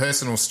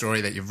personal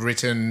story that you've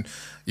written.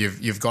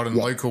 You've gotten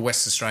local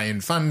West Australian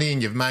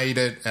funding. You've made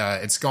it.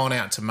 It's gone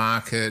out to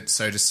market,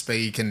 so to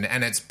speak, and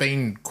it's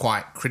been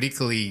quite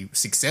critically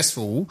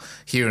successful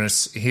here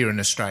in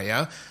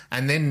Australia.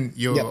 And then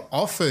you're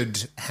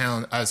offered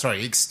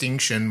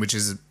Extinction, which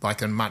is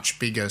like a much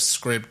bigger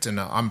script. And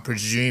I'm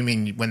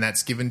presuming when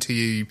that's given to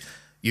you,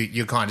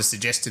 you kind of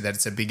suggested that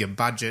it's a bigger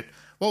budget.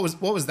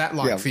 What was that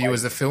like for you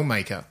as a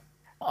filmmaker?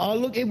 Oh,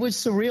 look, it was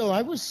surreal.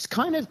 I was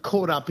kind of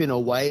caught up in a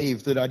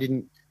wave that I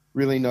didn't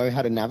really know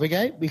how to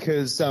navigate,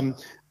 because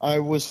I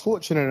was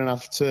fortunate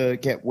enough to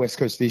get West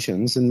Coast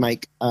Visions and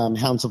make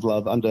Hounds of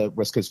Love under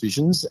West Coast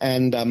Visions.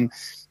 And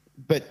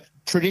but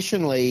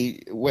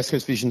traditionally, West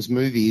Coast Visions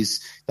movies,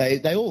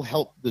 they all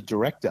help the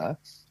director,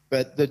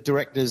 but the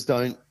directors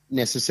don't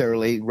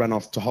necessarily run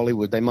off to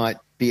Hollywood. They might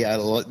be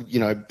able to, you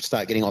know,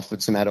 start getting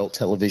offered some adult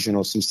television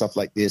or some stuff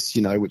like this,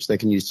 you know, which they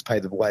can use to pay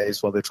the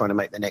ways while they're trying to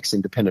make their next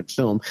independent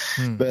film.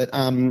 But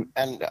and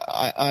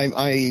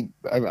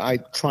I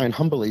try and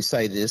humbly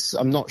say this: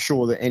 I'm not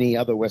sure that any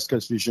other West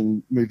Coast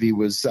Vision movie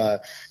was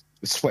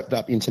swept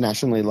up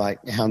internationally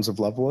like Hounds of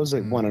Love was.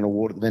 It won an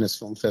award at the Venice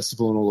Film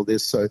Festival and all of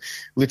this. So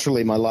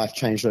literally, my life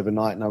changed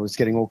overnight, and I was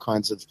getting all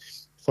kinds of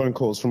phone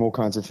calls from all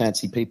kinds of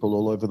fancy people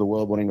all over the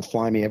world wanting to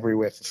fly me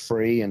everywhere for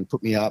free and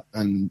put me up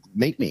and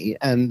meet me.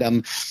 And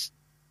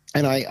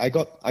I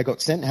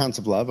got sent Hounds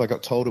of Love. I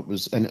got told it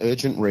was an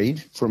urgent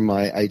read from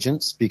my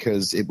agents,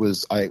 because it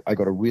was I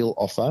got a real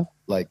offer,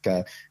 like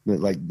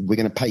we're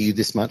going to pay you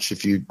this much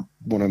if you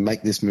want to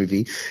make this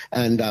movie.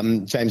 And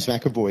James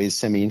McAvoy is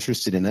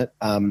semi-interested in it.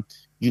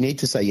 You need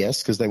to say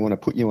yes, because they want to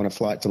put you on a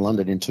flight to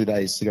London in 2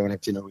 days to go and have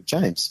dinner with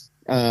James.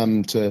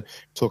 To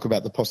talk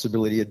about the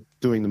possibility of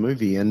doing the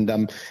movie. And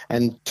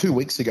 2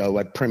 weeks ago,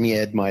 I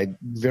premiered my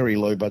very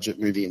low budget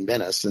movie in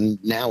Venice, and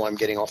now I'm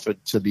getting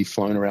offered to be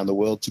flown around the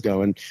world to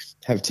go and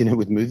have dinner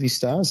with movie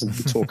stars and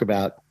to talk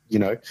about, you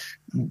know,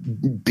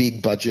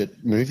 big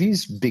budget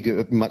movies,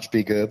 much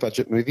bigger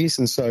budget movies.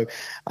 And so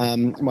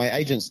my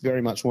agents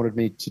very much wanted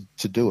me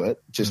to do it,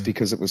 just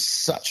because it was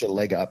such a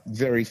leg up.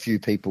 Very few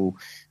people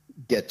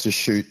get to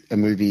shoot a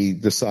movie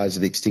the size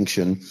of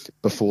Extinction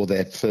before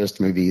their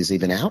first movie is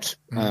even out.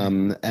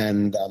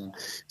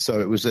 So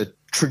it was a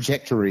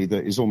trajectory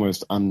that is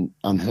almost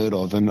unheard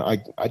of. And I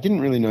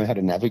didn't really know how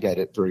to navigate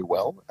it very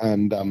well,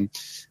 and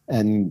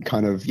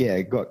kind of,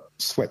 got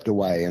swept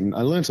away. And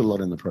I learned a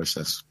lot in the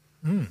process.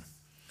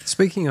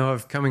 Speaking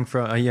of coming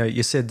from,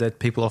 you said that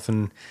people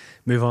often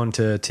move on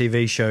to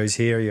TV shows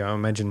here. You know, I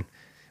imagine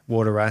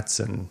Water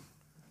Rats and,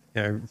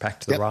 you know,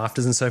 Back to the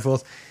Rafters and so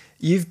forth.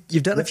 You've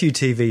done a few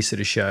TV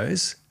sort of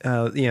shows,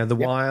 The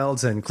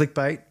Wilds and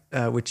Clickbait,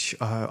 which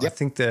I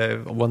think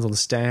the one's on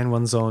Stan,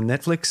 one's on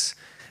Netflix.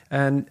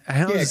 And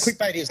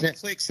Clickbait is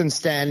Netflix, and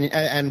Stan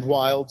and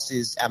Wilds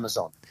is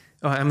Amazon.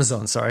 Oh,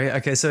 Amazon, sorry.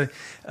 Okay, so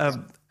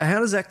how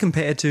does that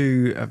compare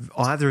to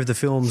either of the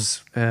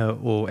films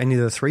or any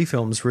of the three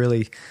films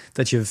really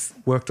that you've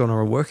worked on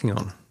or are working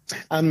on?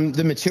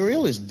 The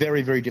material is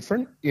very, very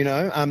different, you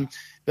know,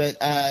 but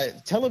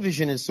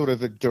television is sort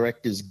of a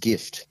director's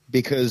gift,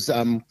 because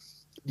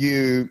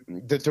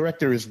the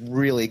director is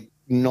really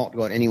not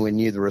got anywhere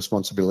near the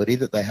responsibility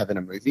that they have in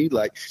a movie.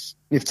 Like,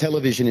 if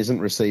television isn't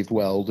received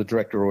well, the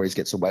director always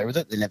gets away with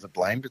it. They're never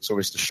blamed. It's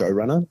always the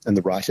showrunner and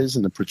the writers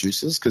and the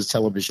producers, because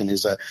television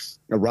is a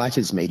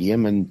writer's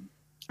medium and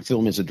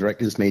film is a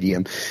director's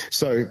medium.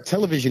 So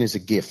television is a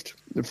gift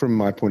from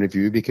my point of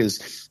view,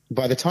 because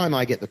by the time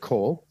I get the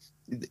call,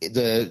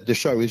 the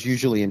show is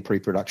usually in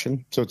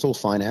pre-production, so it's all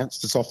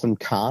financed. It's often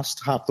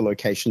cast. Half the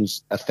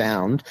locations are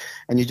found,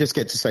 and you just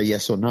get to say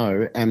yes or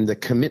no, and the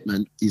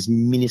commitment is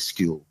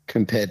minuscule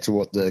compared to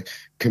what the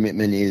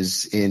commitment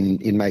is in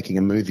making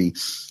a movie.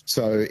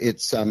 So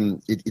it's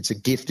a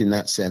gift in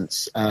that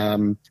sense.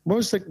 What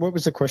was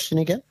the question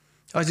again?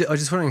 I was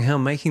just wondering how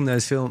making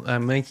those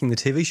making the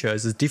TV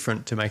shows is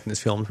different to making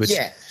those films.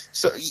 Yeah,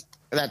 so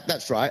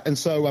that's right. And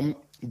so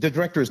the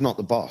director is not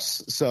the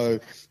boss. So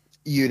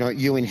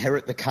you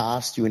inherit the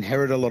cast, you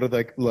inherit a lot of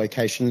the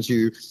locations,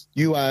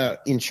 you are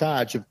in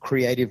charge of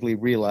creatively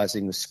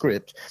realizing the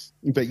script,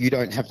 but you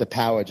don't have the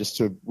power just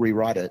to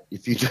rewrite it.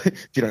 If you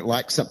don't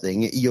like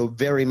something, you're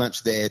very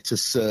much there to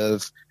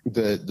serve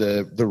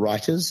the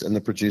writers and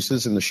the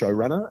producers and the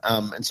showrunner.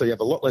 And so you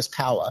have a lot less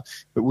power,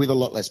 but with a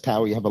lot less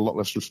power, you have a lot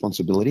less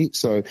responsibility.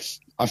 So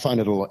I find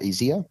it a lot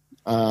easier.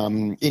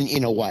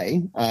 In a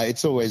way,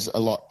 it's always a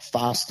lot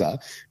faster,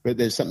 but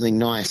there's something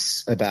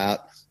nice about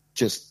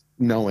just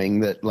knowing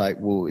that, like,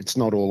 well, it's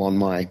not all on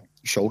my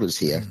shoulders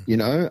here, you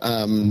know?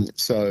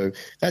 So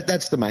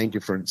that's the main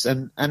difference.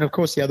 And of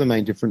course, the other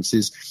main difference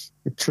is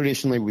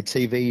traditionally with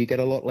TV, you get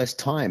a lot less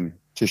time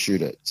to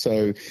shoot it.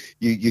 So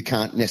you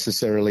can't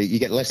necessarily, you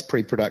get less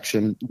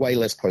pre-production, way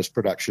less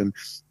post-production,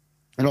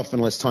 and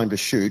often less time to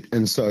shoot.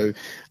 And so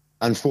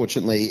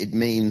unfortunately, it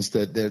means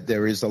that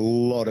there is a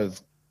lot of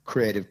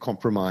creative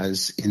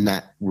compromise in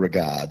that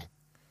regard.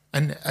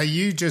 And are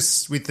you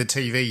just with the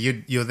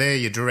TV? You're there.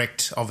 You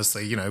direct,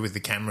 obviously, you know, with the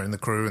camera and the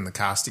crew and the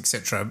cast,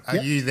 etc. Are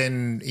you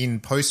then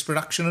in post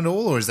production at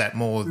all, or is that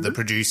more the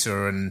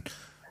producer? And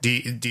do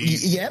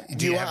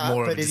you have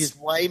more? But it is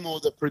way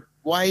more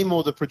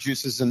the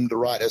producers and the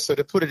writers. So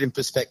to put it in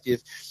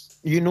perspective,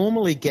 you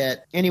normally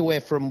get anywhere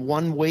from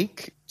 1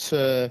 week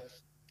to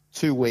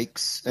 2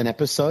 weeks an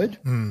episode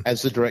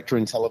as the director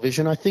in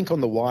television. I think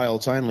on The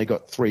Wilds I only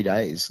got 3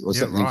 days or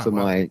something for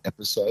my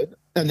episode.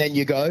 And then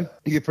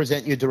you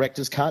present your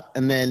director's cut,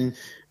 and then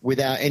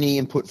without any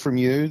input from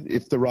you,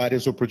 if the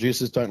writers or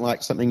producers don't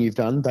like something you've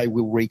done, they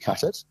will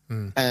recut it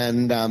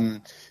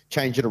and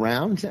change it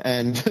around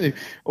and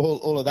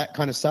all of that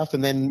kind of stuff.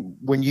 And then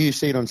when you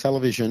see it on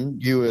television,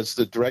 you as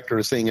the director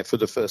are seeing it for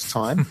the first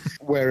time.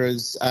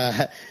 Whereas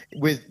to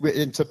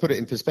put it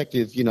in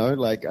perspective, you know,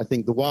 like I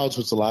think The Wilds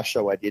was the last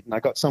show I did, and I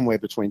got somewhere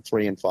between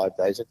 3 and 5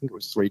 days. I think it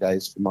was 3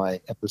 days for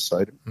my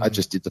episode. I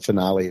just did the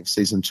finale of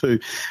season 2.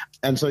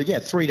 And so,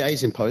 3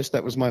 days in post,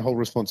 that was my whole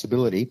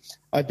responsibility.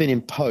 I've been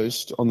in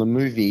post on the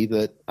movie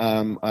that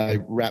I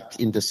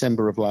wrapped in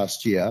December of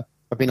last year.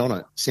 I've been on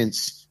it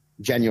since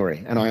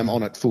January, and I am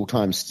on it full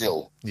time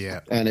still.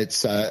 Yeah. And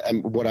it's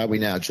and what are we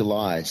now?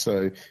 July.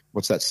 So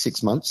what's that?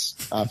 6 months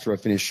after I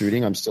finish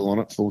shooting, I'm still on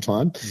it full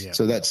time. Yeah.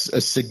 So that's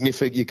a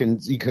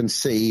significant. You can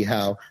see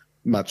how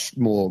much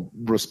more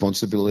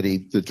responsibility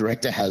the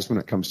director has when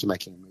it comes to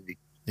making a movie.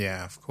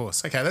 Yeah, of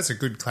course. Okay, that's a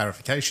good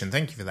clarification.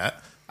 Thank you for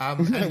that.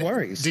 No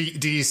worries.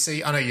 Do you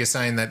see, I know you're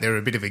saying that they're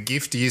a bit of a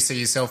gift. Do you see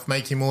yourself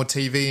making more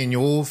TV in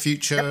your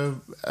future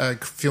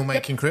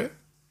filmmaking career?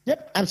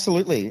 Yep,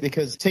 absolutely.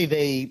 Because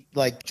TV,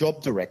 like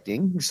job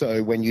directing,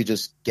 so when you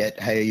just get,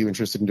 hey, are you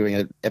interested in doing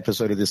an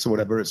episode of this or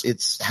whatever,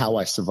 it's how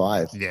I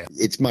survive. Yeah.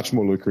 It's much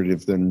more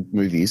lucrative than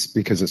movies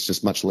because it's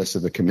just much less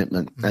of a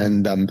commitment.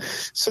 And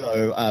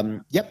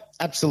yep,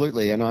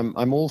 absolutely. And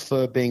I'm all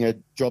for being a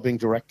jobbing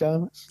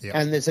director. Yep.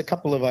 And there's a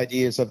couple of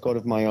ideas I've got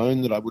of my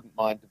own that I wouldn't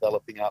mind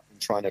developing up and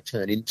trying to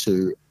turn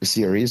into a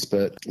series.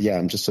 But yeah,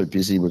 I'm just so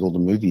busy with all the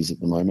movies at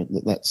the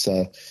moment that's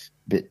a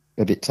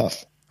bit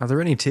tough. Are there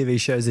any TV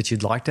shows that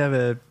you'd like to have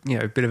a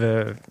bit of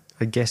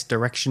a guest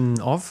direction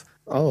of?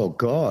 Oh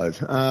God,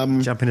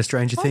 jump into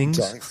Stranger Things.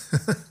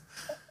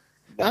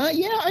 I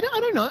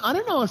don't know. I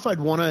don't know if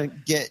I'd want to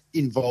get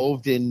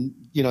involved in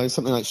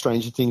something like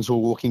Stranger Things or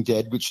Walking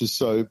Dead, which is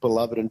so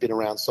beloved and been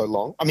around so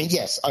long. I mean,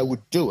 yes, I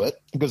would do it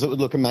because it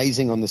would look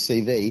amazing on the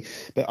CV.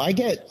 But I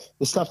get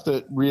the stuff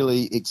that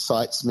really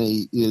excites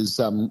me is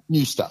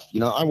new stuff.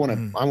 I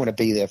want to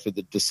be there for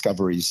the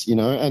discoveries.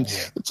 And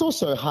it's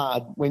also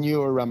hard when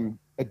you're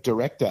a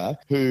director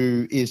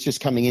who is just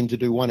coming in to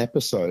do one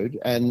episode,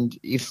 and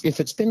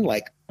if it's been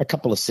like a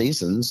couple of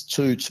seasons,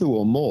 two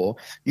or more,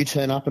 you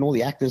turn up and all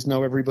the actors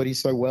know everybody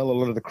so well, a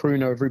lot of the crew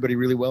know everybody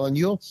really well, and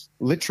you're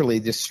literally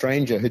this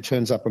stranger who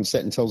turns up on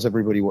set and tells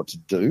everybody what to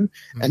do.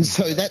 And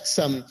so that's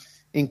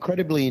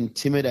incredibly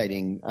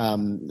intimidating.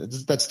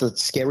 That's the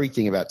scary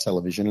thing about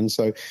television. And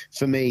so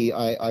for me,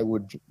 I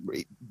would,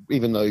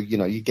 even though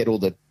you get all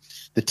the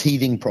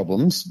teething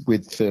problems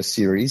with first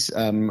series,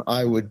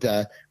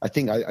 I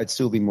think I'd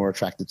still be more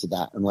attracted to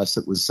that unless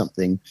it was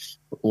something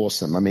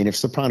awesome. I mean, if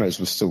Sopranos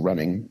was still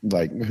running,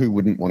 like who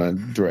wouldn't want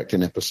to direct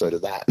an episode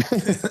of that?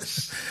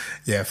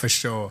 Yeah, for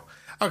sure.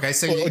 Okay,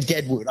 so or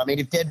Deadwood. I mean,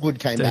 if Deadwood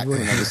came back for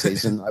another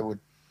season, I would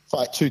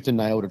fight tooth and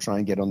nail to try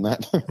and get on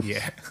that.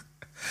 Yeah.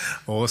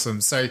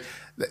 Awesome. So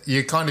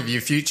your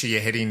future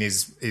you're heading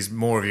is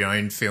more of your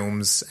own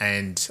films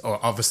and or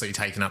obviously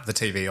taking up the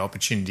TV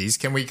opportunities.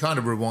 Can we kind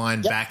of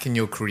rewind back in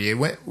your career?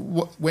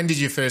 When did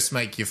you first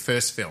make your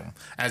first film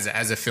as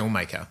a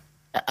filmmaker?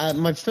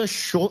 My first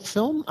short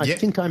film, I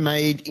think I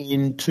made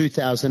in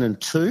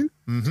 2002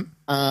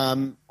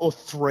 or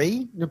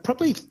three,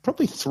 probably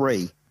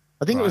three.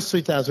 I think it was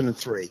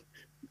 2003.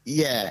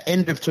 Yeah,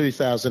 end of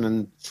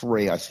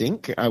 2003, I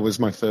think, was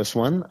my first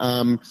one.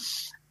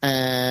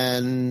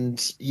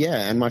 And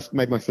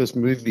made my first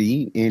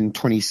movie in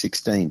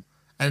 2016.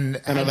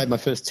 And I made my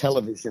first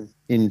television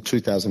in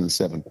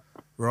 2007.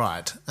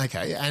 Right.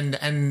 Okay.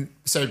 And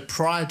so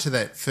prior to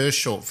that first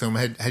short film,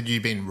 had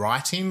you been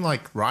writing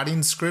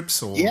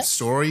scripts or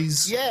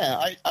stories?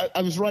 Yeah,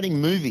 I was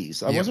writing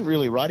movies. I wasn't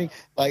really writing.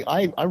 Like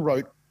I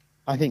wrote,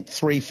 I think,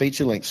 3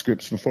 feature-length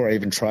scripts before I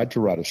even tried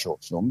to write a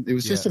short film. It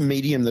was just a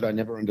medium that I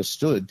never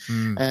understood.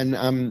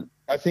 And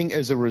I think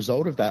as a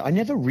result of that, I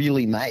never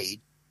really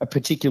made a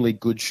particularly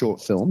good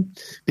short film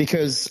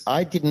because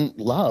I didn't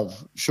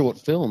love short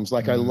films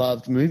like I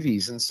loved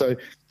movies. And so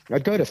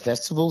I'd go to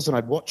festivals and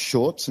I'd watch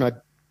shorts and I'd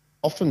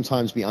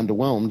oftentimes be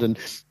underwhelmed, and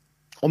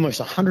almost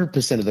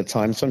 100% of the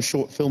time some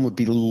short film would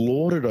be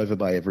lauded over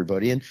by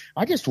everybody and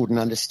I just wouldn't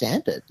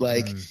understand it.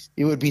 Like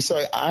it would be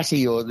so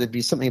arty or there'd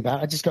be something about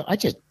it. I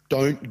just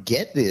don't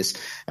get this.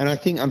 And I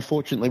think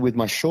unfortunately with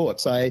my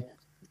shorts, I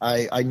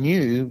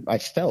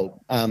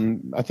felt,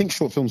 I think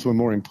short films were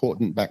more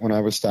important back when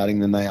I was starting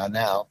than they are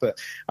now, but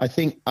I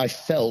think I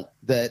felt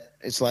that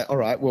it's like, all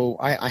right, well,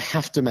 I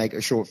have to make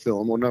a short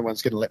film or no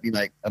one's going to let me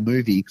make a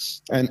movie.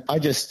 And I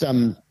just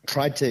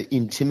tried to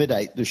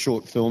intimidate the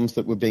short films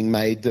that were being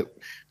made that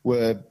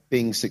were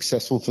being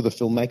successful for the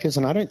filmmakers.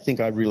 And I don't think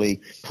I really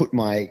put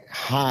my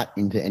heart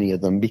into any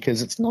of them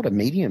because it's not a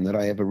medium that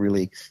I ever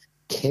really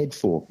cared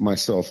for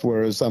myself,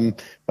 whereas I've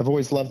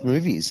always loved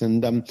movies,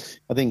 and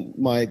I think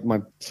my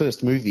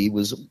first movie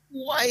was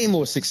way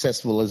more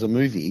successful as a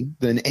movie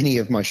than any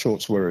of my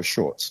shorts were as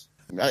shorts.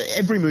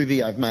 Every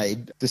movie I've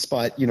made,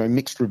 despite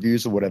mixed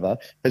reviews or whatever,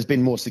 has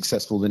been more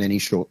successful than any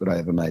short that I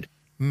ever made.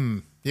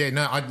 Yeah,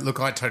 no,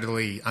 I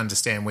totally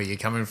understand where you're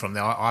coming from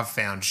there. I've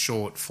found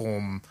short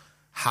form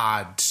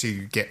hard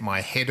to get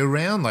my head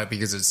around,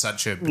 because it's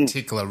such a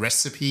particular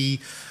recipe,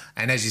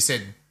 and as you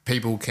said,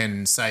 people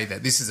can say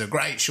that this is a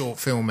great short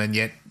film, and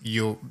yet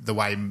the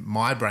way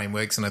my brain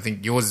works, and I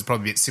think yours is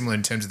probably a bit similar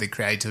in terms of the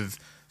creative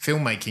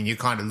filmmaking, you're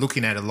kind of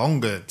looking at a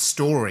longer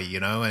story,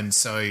 and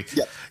so,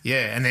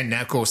 and then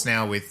now, of course,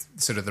 now with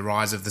sort of the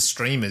rise of the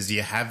streamers,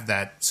 you have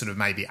that sort of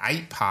maybe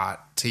 8-part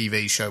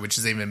TV show, which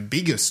is even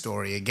bigger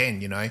story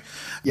again,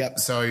 Yep.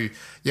 So,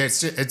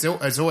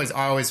 it's always,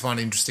 I always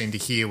find it interesting to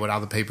hear what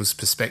other people's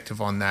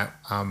perspective on that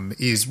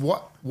is.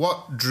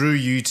 What drew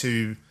you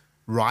to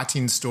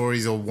writing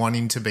stories or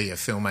wanting to be a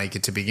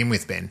filmmaker to begin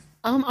with, Ben?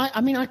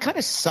 I kind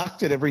of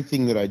sucked at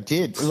everything that I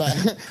did. Like,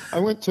 I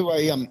went to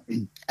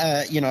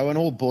an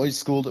all boys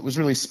school that was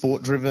really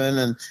sport driven,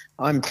 and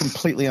I'm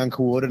completely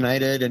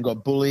uncoordinated and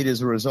got bullied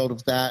as a result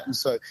of that. And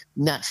so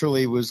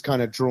naturally was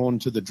kind of drawn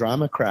to the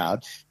drama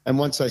crowd. And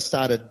once I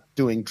started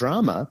doing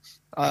drama,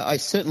 I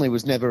certainly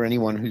was never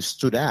anyone who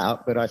stood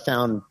out, but I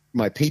found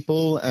my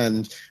people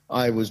and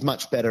I was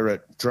much better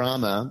at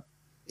drama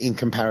in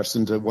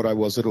comparison to what I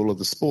was at all of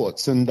the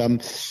sports.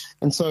 And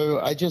so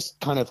I just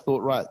kind of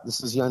thought, right,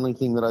 this is the only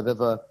thing that I've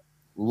ever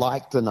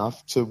liked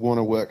enough to want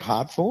to work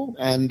hard for.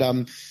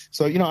 And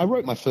so, I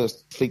wrote my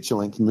first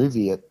feature-length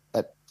movie at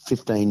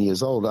 15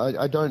 years old.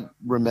 I don't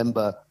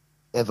remember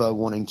ever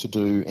wanting to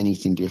do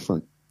anything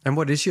different. And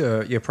what is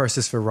your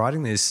process for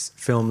writing these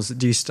films?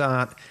 Do you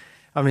start...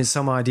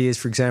 some ideas,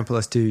 for example,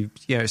 is to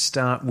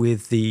start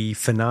with the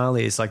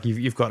finales. Like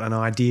you've got an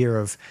idea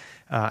of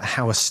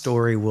how a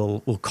story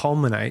will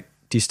culminate.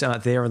 Do you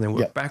start there and then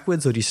work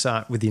backwards, or do you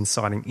start with the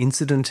inciting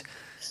incident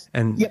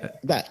and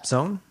so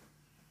on?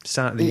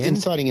 Start at the end.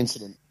 Inciting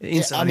incident.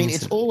 It's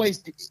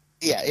always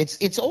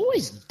it's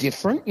always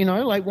different.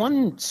 Like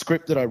one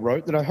script that I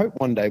wrote that I hope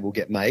one day will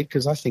get made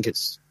because I think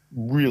it's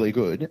really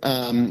good.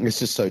 It's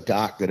just so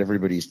dark that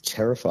everybody's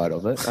terrified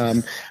of it.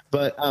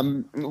 But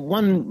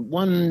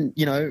one,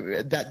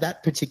 that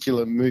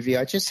particular movie,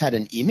 I just had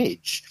an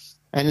image,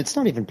 and it's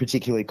not even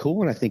particularly cool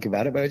when I think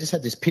about it, but I just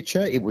had this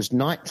picture. It was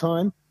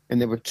nighttime, and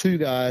there were 2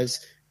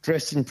 guys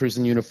dressed in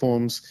prison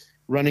uniforms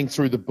running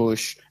through the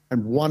bush,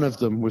 and one of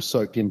them was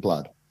soaked in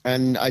blood.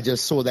 And I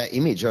just saw that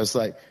image. I was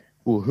like,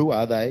 well, who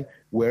are they?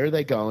 Where are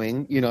they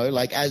going?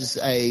 As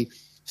a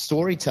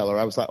storyteller,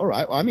 I was like, all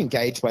right, well, I'm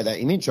engaged by that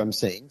image I'm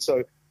seeing.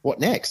 So what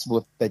next?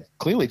 Well, they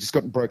clearly just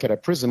broke out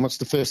of prison. What's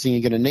the first thing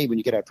you're going to need when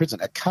you get out of prison?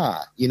 A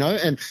car,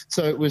 And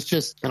so it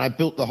was and I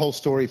built the whole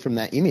story from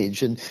that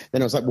image. And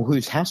then I was like, well,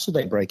 whose house did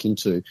they break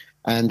into?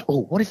 And,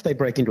 what if they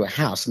break into a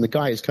house and the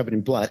guy who's covered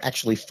in blood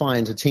actually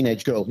finds a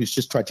teenage girl who's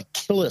just tried to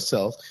kill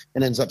herself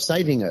and ends up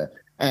saving her?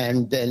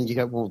 And then you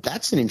go, well,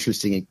 that's an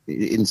interesting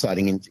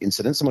inciting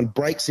incident. Someone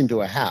breaks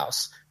into a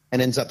house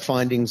and ends up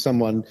finding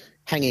someone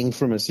hanging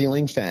from a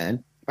ceiling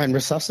fan. and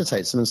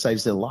resuscitates them and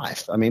saves their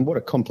life. I mean, what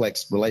a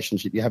complex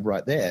relationship you have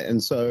right there.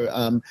 And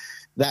so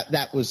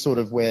that was sort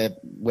of where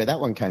that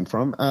one came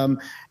from.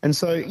 And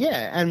so,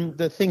 yeah, and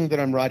the thing that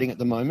I'm writing at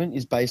the moment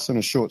is based on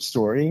a short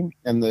story,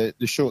 and the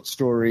short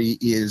story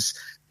is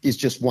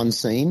just one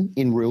scene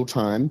in real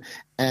time,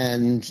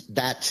 and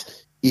that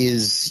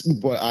is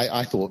what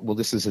I thought, well,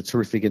 this is a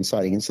terrific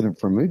inciting incident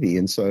for a movie.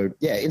 And so,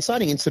 yeah,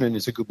 inciting incident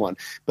is a good one.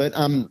 But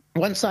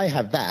once I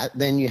have that,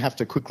 then you have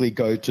to quickly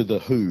go to the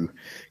who,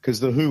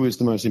 because the who is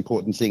the most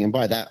important thing. And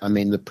by that, I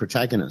mean the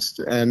protagonist.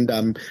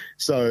 And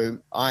so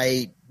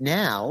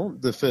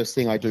the first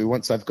thing I do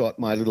once I've got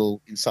my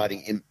little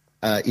inciting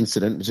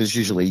incident, which is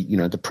usually,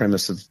 the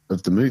premise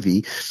of the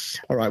movie.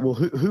 All right, well,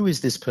 who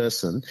is this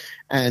person?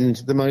 And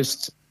the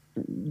most...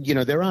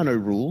 there are no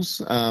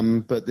rules,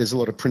 but there's a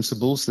lot of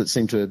principles that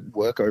seem to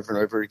work over and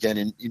over again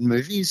in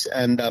movies.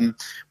 And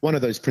one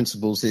of those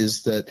principles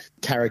is that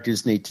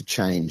characters need to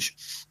change.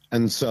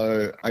 And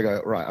so I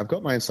go, right, I've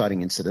got my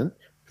inciting incident.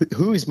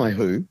 Who is my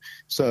who?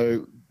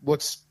 So who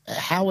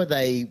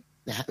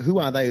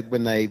are they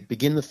when they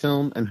begin the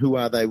film, and who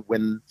are they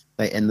when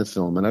they end the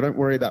film? And I don't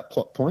worry about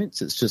plot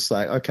points. It's just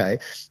like, okay,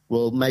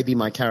 well, maybe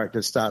my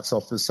character starts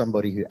off as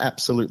somebody who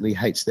absolutely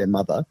hates their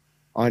mother.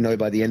 I know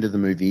by the end of the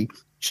movie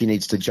she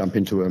needs to jump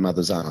into her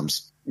mother's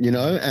arms,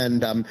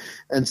 and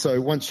so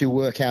once you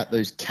work out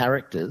those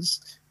characters,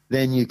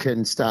 then you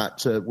can start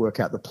to work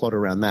out the plot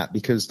around that,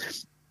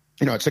 because,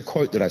 it's a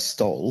quote that I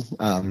stole,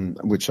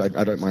 which I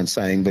don't mind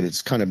saying, but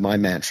it's kind of my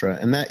mantra,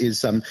 and that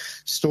is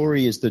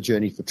story is the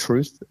journey for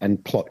truth,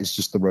 and plot is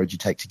just the road you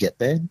take to get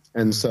there.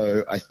 And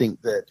so I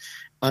think that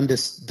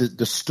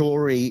the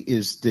story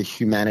is the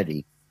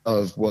humanity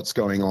of what's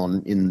going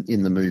on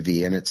in the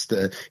movie, and it's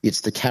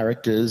the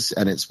characters,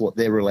 and it's what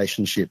their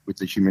relationship with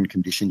the human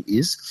condition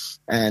is,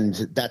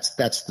 and that's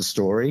the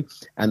story,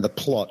 and the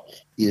plot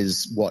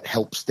is what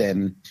helps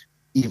them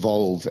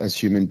evolve as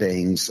human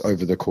beings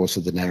over the course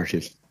of the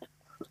narrative.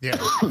 Yeah,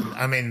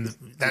 I mean,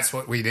 that's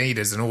what we need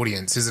as an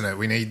audience, isn't it?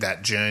 We need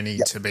that journey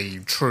to be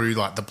true.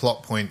 Like, the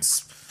plot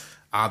points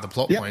are the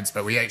plot points,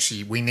 but we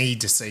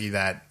need to see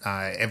that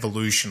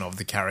evolution of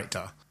the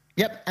character.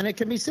 Yep, and it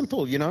can be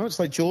simple, It's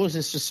like Jaws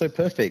is just so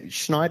perfect.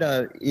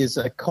 Schneider is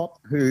a cop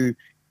who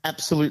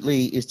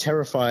absolutely is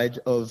terrified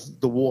of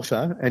the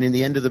water, and in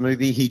the end of the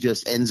movie, he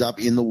just ends up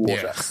in the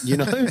water.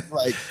 In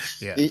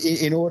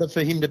order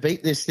for him to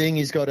beat this thing,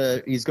 he's got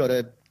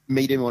to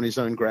meet him on his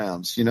own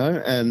grounds,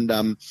 and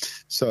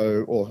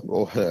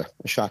or her.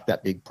 A shark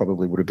that big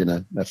probably would have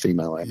been a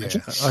female, I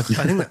imagine.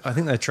 Yeah. I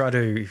think they try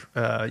to,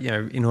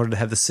 in order to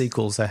have the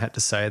sequels, they had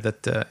to say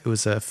that it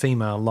was a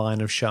female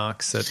line of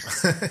sharks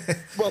that.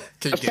 Well,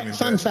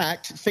 fun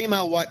fact: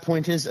 female white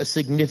pointers are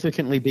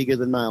significantly bigger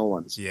than male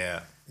ones.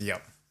 Yeah.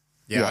 Yep.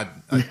 Yeah,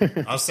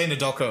 I've seen a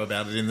doco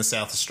about it in the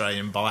South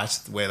Australian Bight,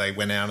 where they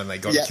went out and they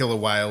got killer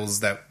whales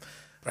that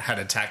had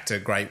attacked a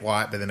great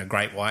white, but then a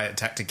great white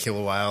attacked a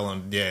killer whale,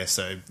 and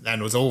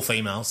it was all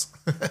females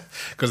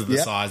because of the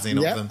sizing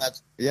of them.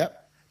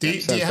 Do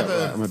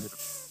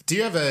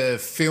you have a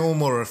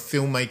film or a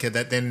filmmaker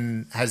that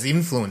then has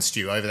influenced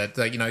you over that?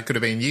 Like, it could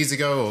have been years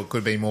ago or it could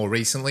have been more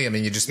recently. I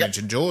mean, you just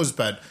mentioned Jaws,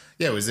 but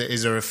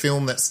is there a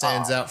film that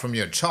stands out from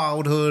your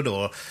childhood,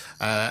 or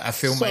a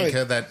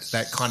filmmaker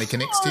that kind of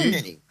connects to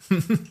you?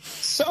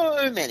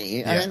 So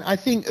many. Yeah. And I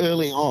think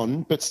early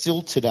on, but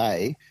still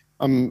today,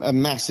 I'm a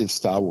massive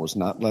Star Wars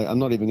nut. Like, I'm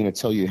not even going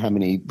to tell you how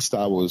many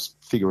Star Wars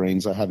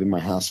figurines I have in my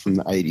house from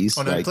the 80s.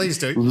 Oh, no, please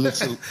do.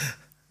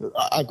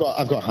 I've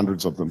got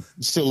hundreds of them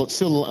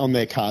still on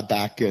their card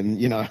back,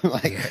 and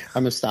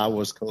I'm a Star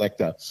Wars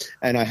collector,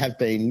 and I have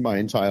been my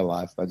entire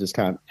life. I just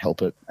can't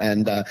help it.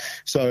 And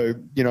so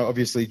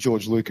obviously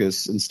George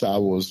Lucas and Star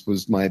Wars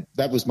was my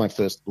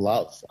first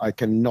love. I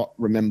cannot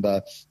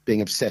remember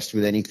being obsessed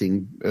with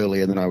anything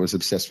earlier than I was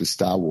obsessed with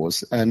Star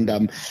Wars. And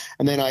then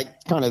I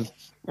kind of,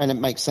 and it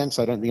makes sense.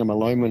 I don't think I'm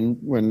alone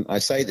when I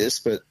say this,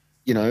 but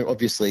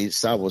obviously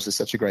Star Wars is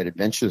such a great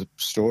adventure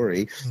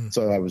story.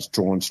 So I was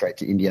drawn straight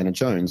to Indiana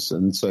Jones.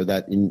 And so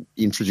that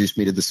introduced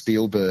me to the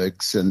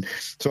Spielbergs. And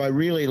so I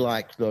really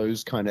liked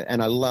those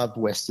and I loved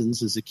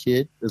Westerns as a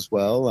kid as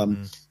well.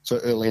 So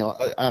early on,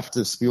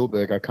 after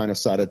Spielberg, I kind of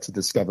started to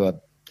discover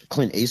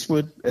Clint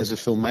Eastwood as a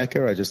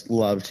filmmaker. I just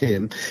loved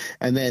him.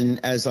 And then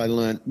as I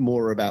learned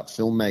more about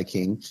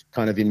filmmaking,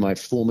 kind of in my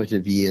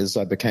formative years,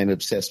 I became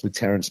obsessed with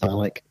Terrence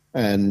Malick.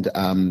 And,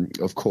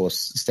 of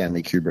course,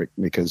 Stanley Kubrick,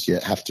 because you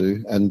have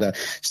to. And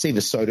Steven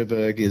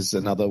Soderbergh is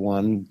another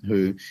one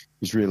who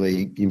is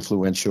really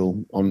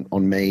influential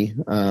on me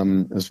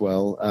as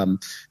well.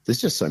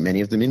 There's just so many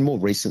of them. In more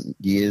recent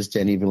years,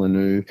 Denis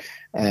Villeneuve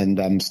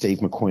and Steve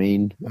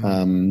McQueen.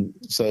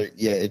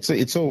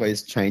 It's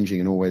always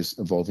changing and always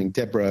evolving.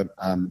 Deborah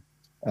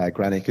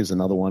Granick is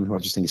another one who I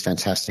just think is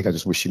fantastic. I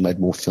just wish she made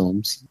more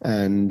films.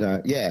 And,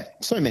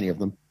 so many of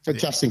them.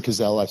 Justin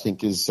Cazelle, I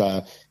think, is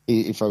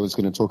if I was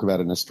going to talk about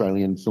an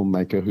Australian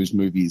filmmaker whose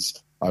movies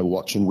I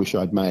watch and wish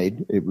I'd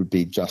made, it would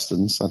be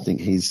Justin's. I think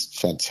he's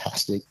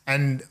fantastic.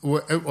 And,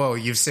 well,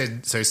 you've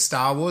said, so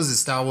Star Wars, is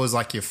Star Wars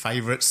like your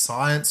favourite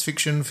science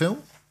fiction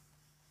film?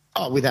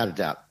 Oh, without a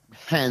doubt.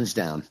 hands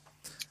down.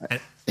 And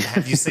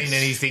have you seen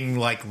anything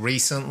like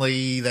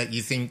recently that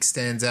you think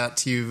stands out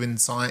to you in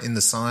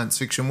the science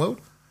fiction world?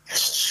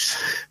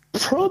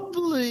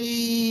 Probably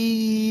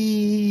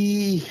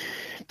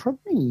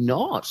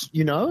not.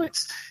 You know,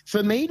 it's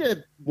for me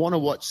to want to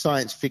watch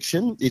science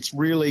fiction. It's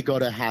really got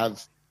to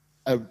have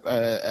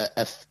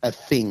a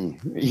thing.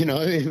 You know,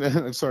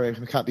 I'm sorry,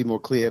 I can't be more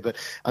clear, but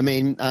I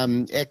mean,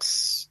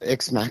 Ex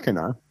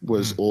Machina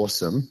was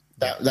awesome.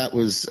 That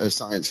was a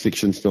science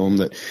fiction film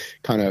that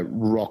kind of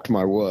rocked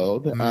my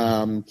world.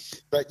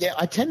 But yeah,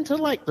 I tend to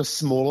like the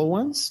smaller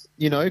ones,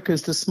 you know,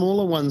 because the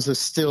smaller ones are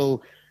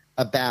still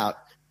about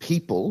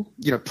people.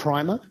 You know,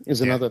 Primer is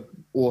another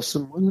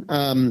awesome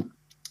one.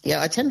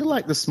 Yeah, I tend to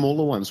like the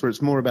smaller ones where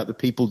it's more about the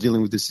people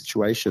dealing with the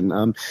situation.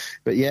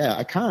 But yeah,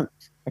 I can't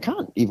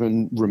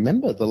even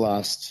remember the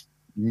last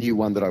new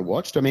one that I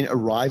watched. I mean,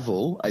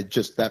 Arrival,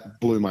 that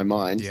blew my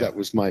mind. That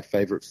was my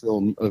favorite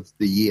film of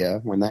the year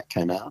when that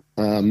came out.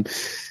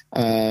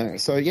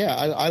 So yeah,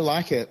 I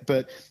like it,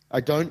 but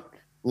I don't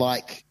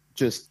like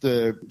just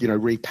the, you know,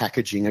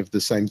 repackaging of the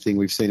same thing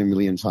we've seen a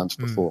million times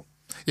before.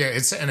 Yeah,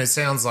 it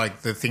sounds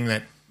like the thing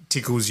that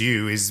tickles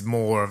you is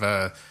more of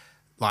the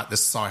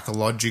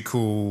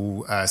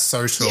psychological,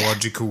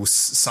 sociological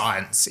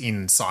science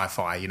in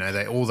sci-fi. You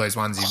know, all those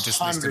ones you've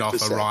just listed off,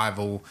 100%.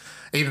 Arrival.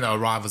 Even though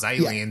Arrival's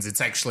aliens, it's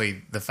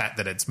actually the fact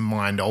that it's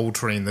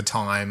mind-altering the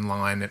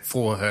timeline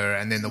for her,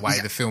 and then the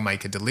way the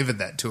filmmaker delivered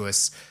that to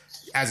us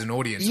as an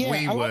audience.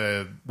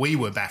 We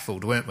were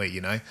baffled, weren't we? You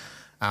know.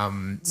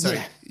 So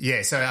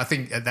I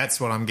think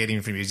that's what I'm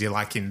getting from you. Is you're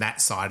like in that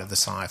side of the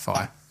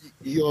sci-fi.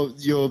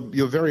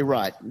 You're very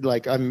right.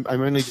 Like I'm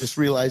only just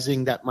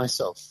realizing that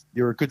myself.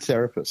 You're a good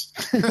therapist.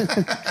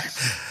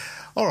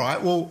 All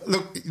right. Well,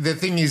 look, the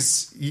thing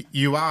is,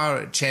 you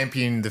are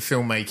championing the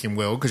filmmaking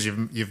world because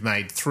you've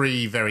made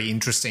 3 very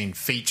interesting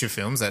feature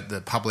films that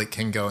the public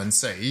can go and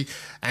see,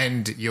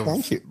 and you've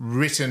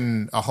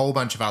written a whole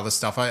bunch of other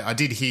stuff. I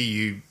did hear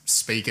you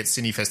speak at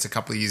Cinefest a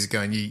couple of years ago,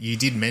 and you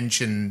did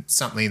mention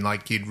something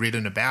like you'd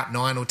written about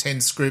 9 or 10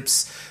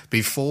 scripts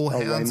before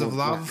Hounds of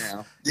Love.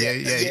 Yeah.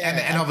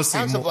 And obviously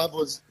Hounds of Love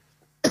was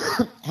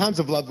Hounds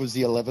of Love was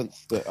the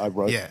 11th that I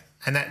wrote. Yeah,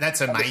 and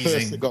that's amazing. The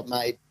first that got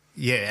made.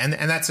 Yeah, and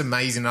that's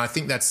amazing. I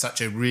think that's such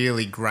a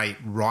really great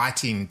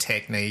writing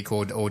technique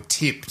or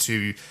tip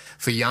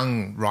for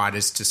young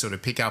writers to sort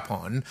of pick up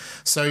on.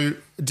 So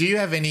do you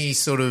have any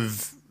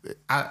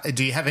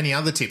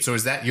other tips, or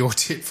is that your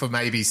tip for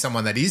maybe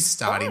someone that is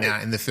starting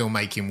out in the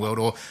filmmaking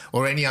world,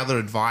 or any other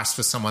advice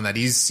for someone that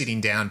is sitting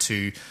down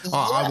to,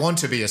 I want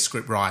to be a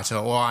script writer,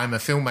 or I'm a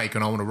filmmaker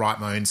and I want to write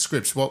my own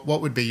scripts? What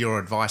would be your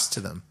advice to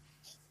them?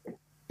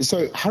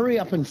 So hurry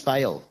up and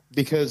fail,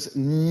 because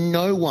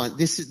no one,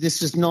 this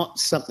is not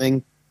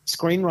something,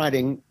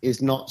 screenwriting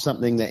is not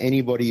something that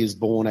anybody is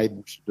born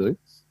able to do.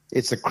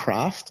 It's a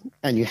craft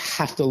and you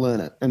have to learn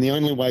it. And the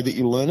only way that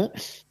you learn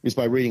it is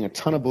by reading a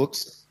ton of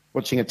books,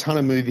 watching a ton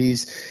of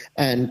movies,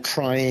 and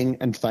trying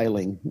and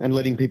failing and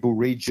letting people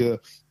read your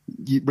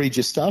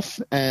stuff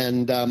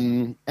and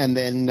then,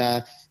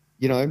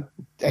 you know,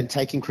 and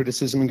taking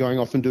criticism and going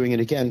off and doing it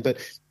again. But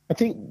I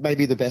think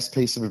maybe the best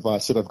piece of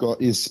advice that I've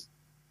got is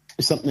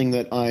something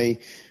that a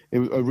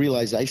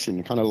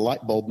realization, kind of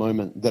light bulb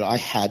moment that I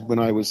had when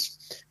I was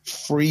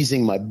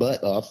freezing my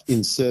butt off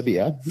in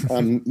Serbia,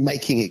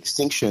 making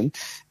Extinction,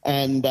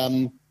 and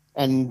my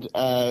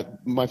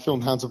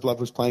film Hounds of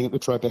Love was playing at the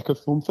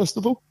Tribeca Film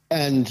Festival,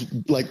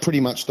 and like pretty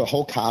much the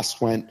whole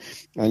cast went,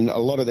 and a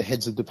lot of the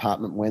heads of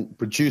department went,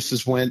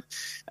 producers went,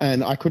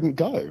 and I couldn't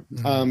go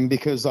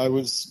because I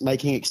was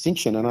making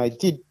Extinction, and I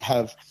did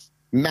have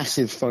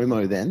massive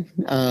FOMO then,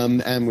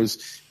 and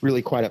was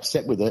really quite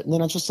upset with it. And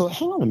then I just thought,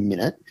 hang on a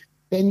minute,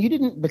 Ben, you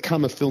didn't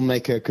become a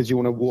filmmaker because you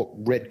want to walk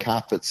red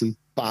carpets and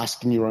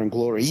bask in your own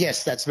glory.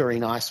 Yes, that's very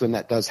nice when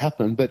that does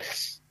happen, but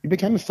you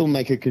became a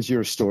filmmaker because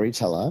you're a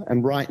storyteller.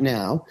 And right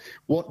now,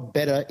 what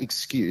better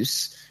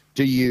excuse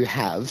do you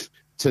have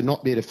to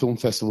not be at a film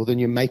festival than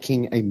you're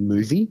making a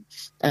movie?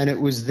 And it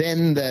was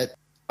then that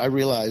I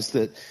realized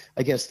that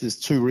I guess there's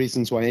 2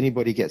 reasons why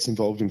anybody gets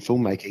involved in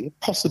filmmaking,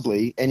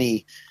 possibly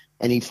any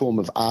form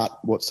of art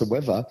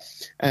whatsoever.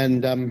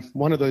 And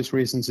one of those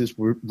reasons is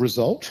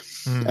result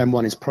and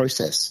one is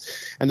process.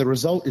 And the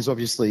result is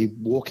obviously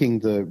walking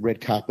the red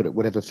carpet at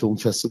whatever film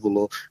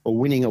festival or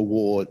winning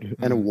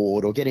an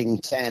award or getting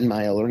fan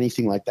mail or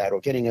anything like that, or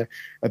getting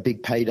a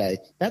big payday.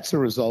 That's a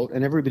result,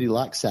 and everybody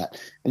likes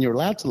that. And you're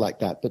allowed to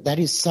like that. But that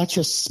is such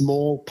a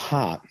small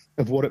part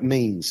of what it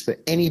means for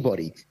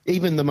anybody.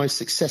 Even the most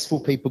successful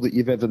people that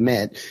you've ever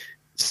met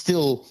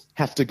still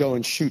have to go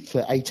and shoot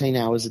for 18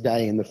 hours a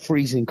day in the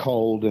freezing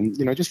cold, and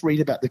just read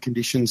about the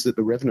conditions that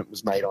The Revenant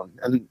was made on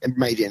and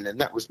made in, and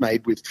that was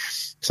made with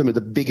some of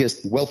the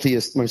biggest,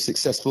 wealthiest, most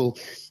successful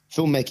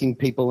filmmaking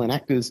people and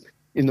actors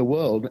in the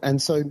world.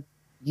 And so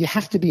you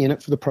have to be in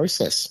it for the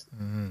process.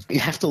 You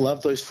have to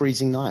love those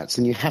freezing nights,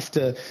 and you have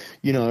to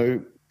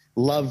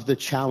love the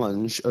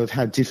challenge of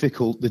how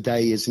difficult the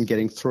day is in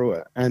getting through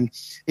it. And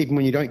even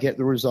when you don't get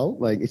the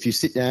result, like if you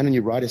sit down and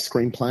you write a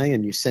screenplay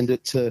and you send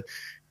it to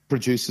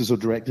producers or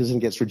directors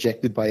and gets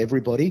rejected by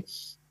everybody,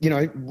 you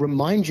know,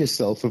 remind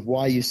yourself of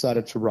why you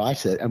started to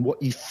write it and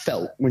what you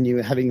felt when you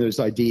were having those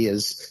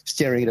ideas,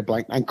 staring at a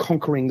blank and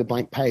conquering the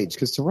blank page.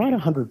 Because to write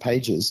 100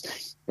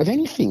 pages of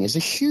anything is a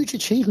huge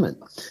achievement.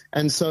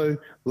 And so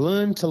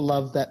learn to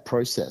love that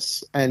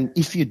process. And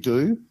if you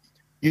do,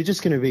 you're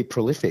just going to be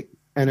prolific.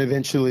 And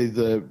eventually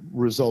the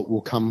result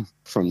will come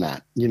from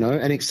that, you know,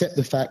 and accept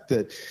the fact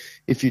that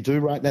if you do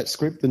write that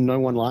script and no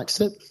one likes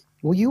it,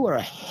 well, you are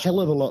a hell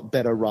of a lot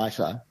better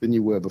writer than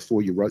you were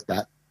before you wrote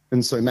that.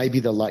 And so maybe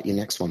they'll like your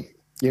next one,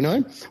 you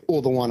know,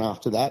 or the one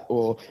after that,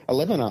 or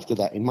 11 after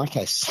that in my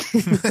case.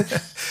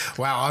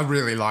 Wow, I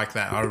really like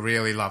that. I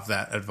really love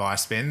that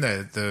advice, Ben.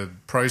 The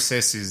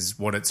process is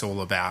what it's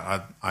all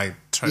about. I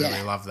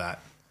totally love that.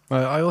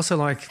 Well, I also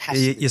like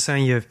you're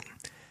saying you've,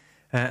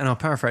 and I'll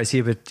paraphrase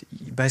here, but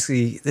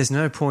basically there's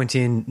no point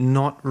in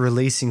not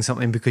releasing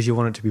something because you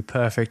want it to be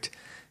perfect,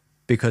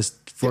 because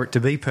for it to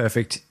be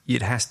perfect,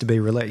 it has to be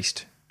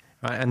released.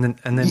 Right? And then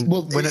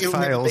when it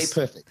fails,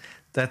 be perfect.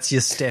 That's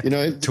your step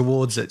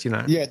towards it, you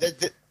know. Yeah,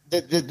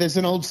 there's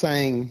an old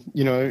saying,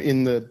 you know,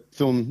 in the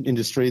film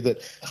industry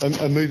that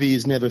a movie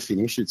is never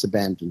finished, it's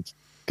abandoned.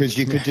 Because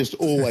you could just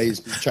always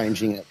be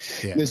changing it.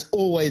 Yeah. There's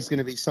always going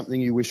to be something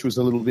you wish was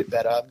a little bit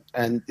better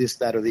and this,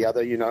 that, or the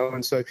other, you know.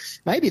 And so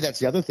maybe that's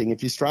the other thing.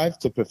 If you strive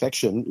to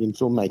perfection in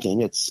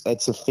filmmaking,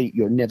 it's a feat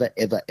you're never,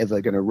 ever,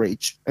 ever going to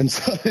reach. And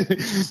so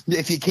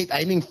if you keep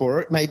aiming for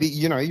it, maybe,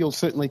 you know, you'll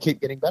certainly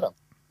keep getting better.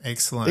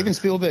 Excellent. Even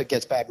Spielberg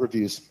gets bad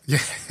reviews. Yeah,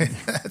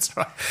 that's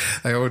right.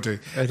 They all do.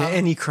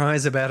 And he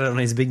cries about it on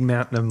his big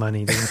mountain of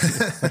money.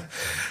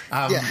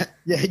 Yeah,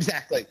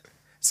 exactly.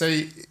 So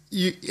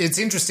it's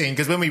interesting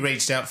because when we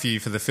reached out for you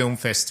for the film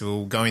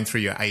festival, going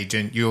through your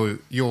agent,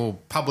 your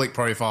public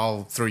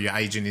profile through your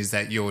agent is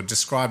that you're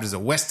described as a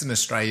Western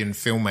Australian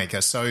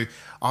filmmaker. So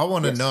I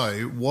want to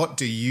know, what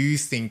do you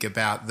think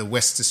about the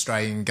West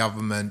Australian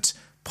government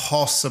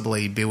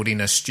possibly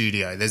building a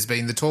studio? There's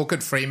been the talk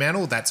at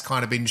Fremantle, that's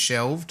kind of been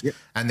shelved,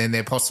 and then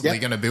they're possibly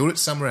going to build it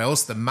somewhere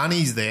else. The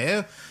money's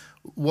there.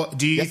 What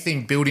do you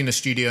think building a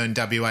studio in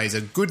WA is a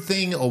good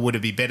thing, or would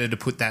it be better to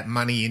put that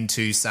money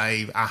into,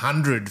 say,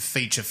 100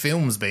 feature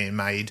films being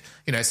made?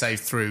 You know, say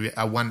through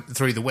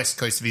the West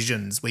Coast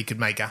Visions, we could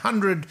make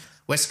 100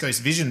 West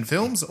Coast Vision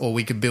films, or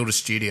we could build a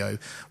studio.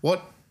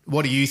 What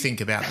do you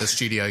think about the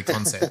studio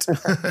concept?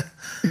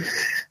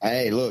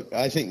 Hey, look,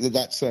 I think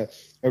that's a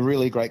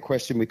really great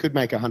question. We could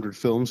make 100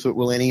 films, but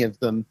will any of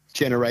them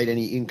generate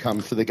any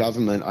income for the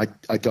government?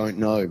 I don't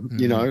know. Mm-hmm.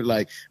 You know,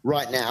 like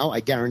right now, I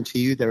guarantee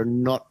you there are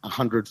not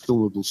 100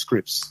 filmable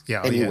scripts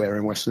anywhere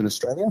in Western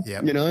Australia.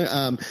 Yep. You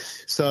know,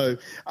 so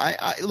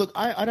I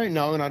don't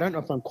know, and I don't know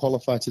if I'm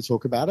qualified to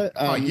talk about it.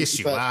 Yes,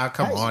 you are.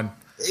 Come on.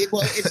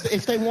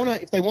 If they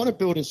want to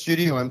build a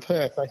studio in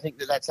Perth, I think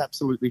that's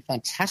absolutely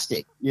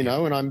fantastic. You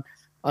know, and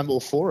I'm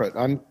all for it.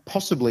 I'm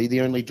possibly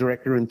the only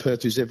director in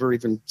Perth who's ever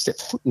even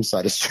stepped foot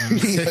inside a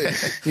studio,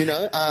 you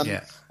know.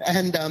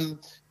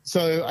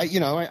 So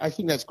I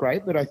think that's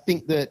great, but I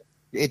think that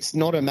it's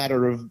not a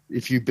matter of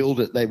if you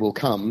build it, they will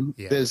come.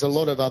 Yeah. There's a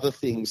lot of other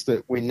things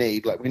that we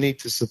need. Like we need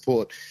to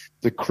support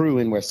the crew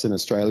in Western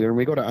Australia, and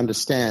we've got to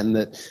understand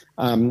that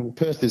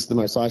Perth is the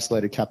most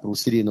isolated capital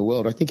city in the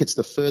world. I think it's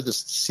the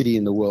furthest city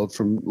in the world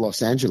from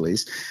Los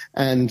Angeles.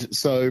 And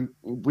so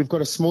we've got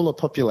a smaller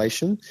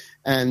population,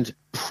 and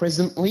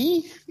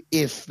presently,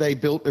 if they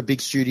built a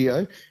big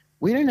studio,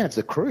 we don't have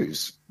the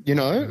crews, you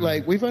know?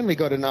 Like we've only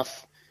got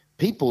enough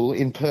people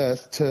in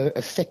Perth to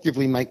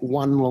effectively make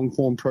one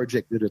long-form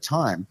project at a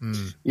time,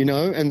 you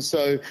know? And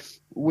so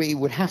we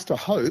would have to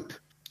hope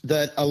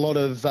that a lot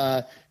of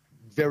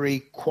very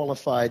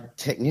qualified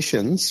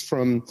technicians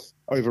from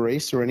over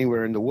east or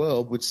anywhere in the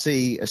world would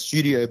see a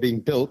studio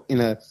being built in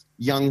a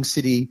young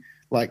city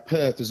like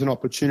Perth as an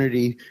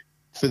opportunity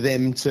for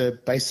them to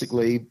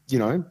basically, you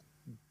know,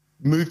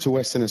 move to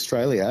Western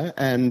Australia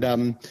and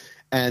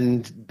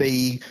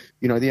be,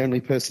 you know, the only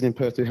person in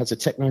Perth who has a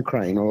techno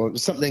crane or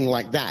something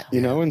like that,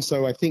 you know. And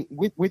so I think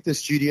with the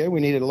studio,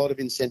 we needed a lot of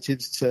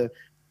incentives to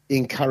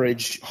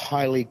encourage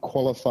highly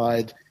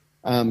qualified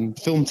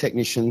film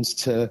technicians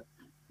to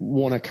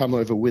want to come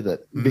over with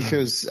it.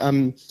 Because,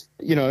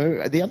 you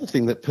know, the other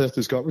thing that Perth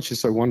has got, which is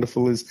so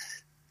wonderful, is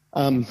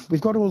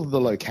we've got all of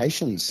the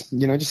locations.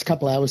 You know, just a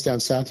couple of hours down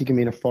south, you can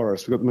be in a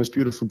forest. We've got the most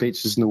beautiful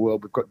beaches in the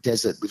world. We've got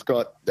desert. We've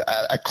got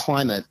a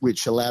climate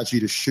which allows you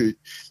to shoot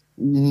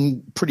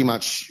pretty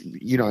much,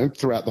 you know,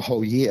 throughout the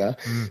whole year.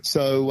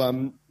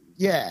 So,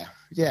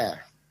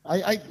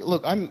 I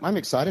look, I'm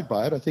excited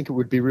by it. I think it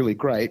would be really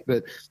great,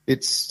 but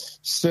it's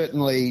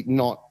certainly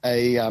not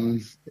a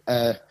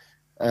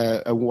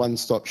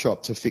one-stop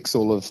shop to fix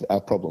all of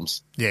our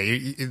problems. Yeah,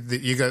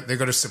 they've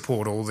got to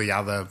support all the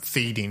other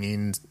feeding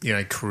in, you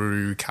know,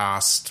 crew,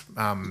 cast,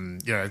 you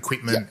know,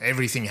 equipment.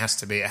 Everything has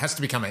to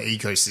become an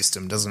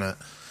ecosystem, doesn't it?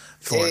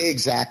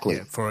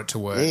 Exactly. For it to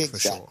work, for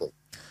sure.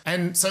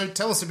 And so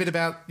tell us a bit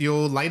about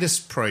your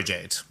latest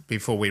project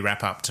before we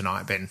wrap up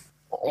tonight, Ben.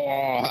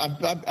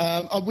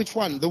 Which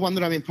one? The one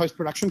that I'm in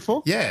post-production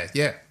for? Yeah.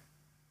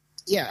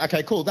 Yeah,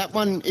 okay, cool. That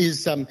one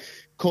is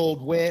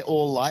called Where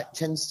All Light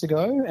Tends to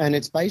Go, and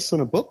it's based on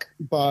a book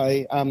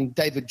by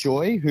David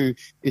Joy, who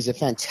is a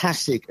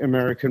fantastic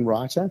American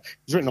writer.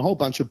 He's written a whole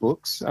bunch of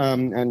books,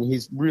 and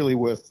he's really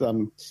worth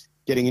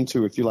getting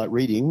into if you like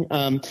reading.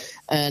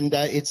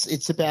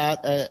 It's about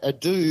a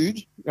dude,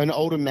 an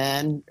older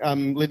man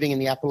living in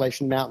the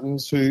Appalachian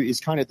Mountains, who is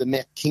kind of the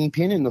meth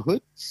kingpin in the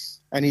hood,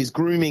 and he's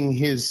grooming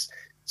his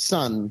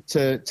son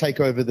to take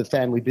over the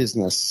family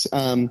business.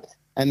 And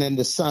then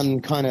the son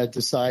kind of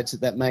decides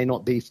that may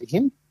not be for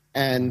him.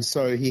 And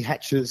so he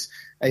hatches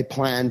a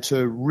plan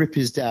to rip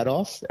his dad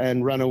off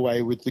and run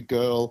away with the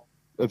girl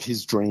of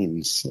his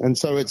dreams. And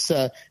so it's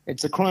a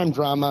crime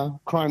drama,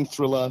 crime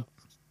thriller.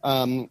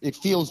 It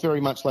feels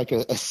very much like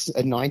a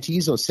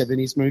 90s or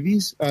 70s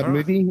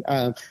movie.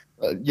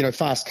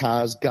 Fast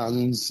cars,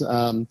 guns,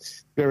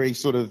 very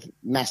sort of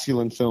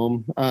masculine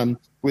film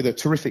with a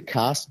terrific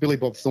cast. Billy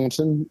Bob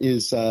Thornton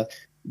is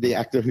the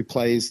actor who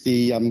plays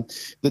the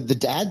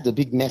dad, the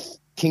big meth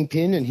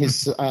kingpin, and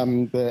his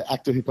the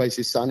actor who plays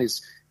his son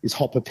is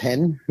Hopper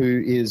Penn,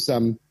 who is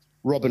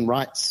Robin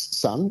Wright's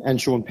son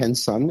and Sean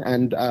Penn's son,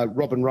 and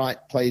Robin Wright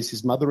plays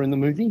his mother in the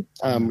movie,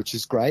 which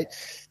is great.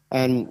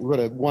 And we've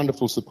got a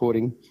wonderful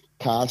supporting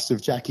cast of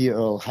Jackie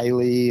Earle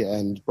Haley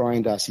and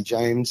Brian Darcy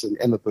James and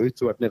Emma Booth,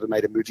 who I've never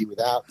made a movie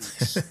without,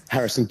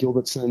 Harrison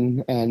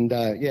Gilbertson, and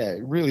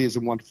it really is a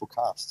wonderful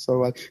cast.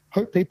 So I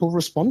hope people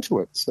respond to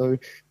it. So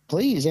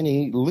please,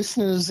 any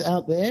listeners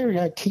out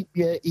there, keep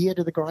your ear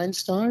to the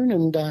grindstone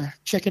and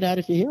check it out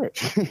if you hear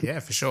it. Yeah,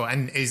 for sure.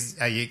 And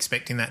are you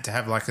expecting that to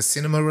have like a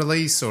cinema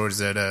release, or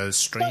is it a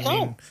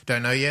streaming?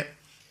 Don't know yet?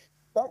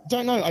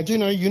 Don't know. I do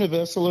know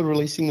Universal are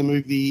releasing the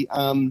movie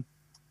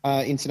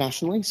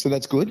internationally, so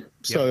that's good. Yep.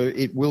 So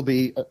it will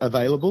be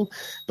available.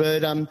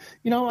 But, I'm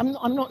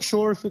not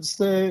sure if it's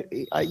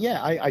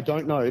I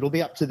don't know. It'll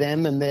be up to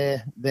them and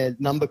their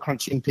number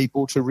crunching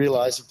people to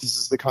realise if this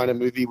is the kind of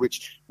movie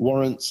which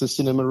warrants a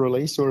cinema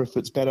release, or if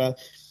it's better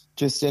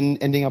just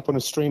ending up on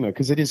a streamer,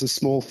 because it is a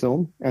small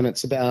film and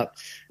it's about,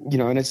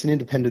 and it's an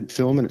independent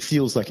film and it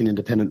feels like an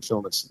independent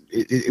film.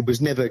 It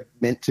was never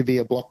meant to be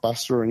a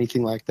blockbuster or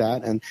anything like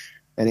that. And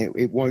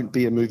it won't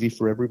be a movie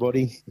for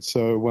everybody.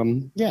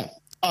 So,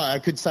 I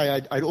could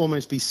say I'd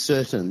almost be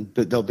certain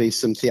that there'll be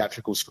some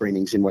theatrical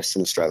screenings in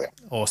Western Australia.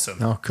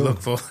 Awesome. Oh, cool.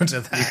 Look forward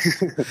to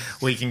that.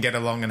 We can get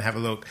along and have a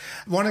look.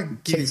 I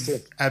want to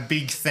give a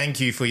big thank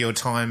you for your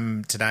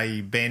time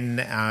today,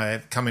 Ben,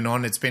 coming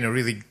on. It's been a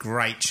really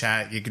great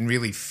chat. You can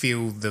really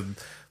feel the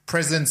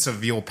presence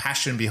of your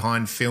passion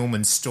behind film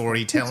and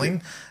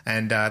storytelling,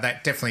 and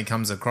that definitely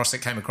comes across.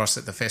 It came across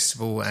at the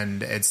festival,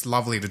 and it's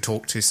lovely to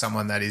talk to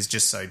someone that is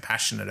just so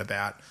passionate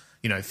about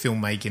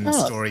filmmaking and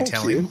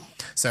storytelling.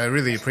 So I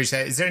really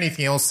appreciate it. Is there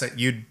anything else that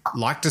you'd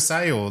like to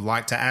say or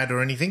like to add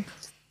or anything?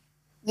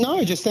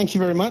 No, just thank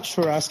you very much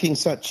for asking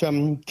such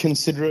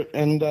considerate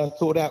and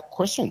thought-out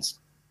questions.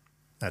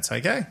 That's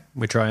okay.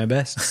 We try our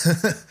best.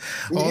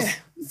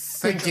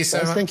 Thank you so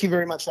much. Thank you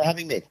very much for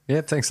having me.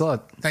 Yeah, thanks a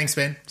lot. Thanks,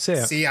 Ben.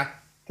 See ya.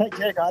 Take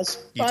care, guys.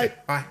 You Bye. too.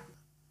 Bye.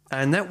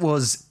 And that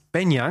was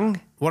Ben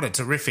Young. What a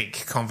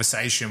terrific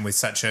conversation with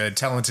such a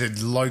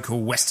talented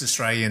local West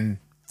Australian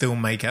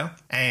filmmaker.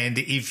 And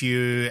if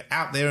you're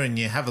out there and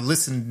you have a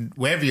listen,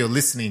 wherever you're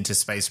listening to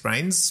Space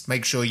Brains,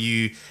 make sure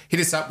you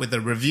hit us up with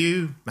a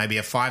review, maybe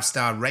a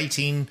 5-star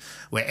rating,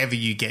 wherever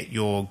you get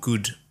your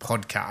good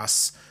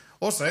podcasts.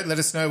 Also, let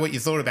us know what you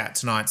thought about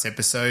tonight's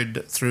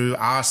episode through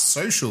our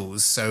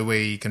socials. So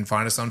we can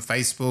find us on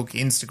Facebook,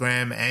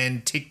 Instagram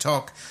and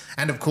TikTok.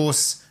 And of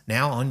course,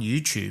 now on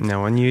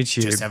YouTube.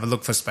 Just have a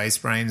look for Space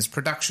Brains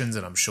Productions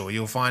and I'm sure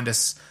you'll find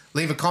us.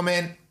 Leave a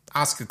comment,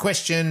 ask a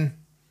question,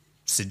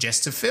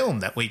 suggest a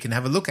film that we can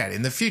have a look at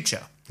in the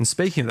future. And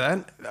speaking of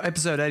that,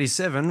 episode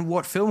 87,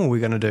 what film are we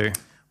going to do?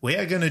 We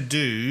are going to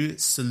do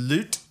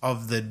Salute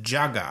of the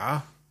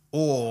Jugger,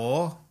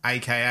 or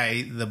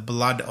aka The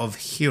Blood of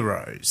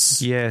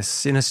Heroes.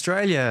 Yes, in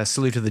Australia,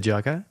 Salute of the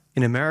Jugger.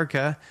 In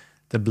America,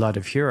 The Blood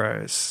of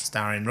Heroes.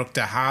 Starring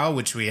Rutger Hauer,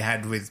 which we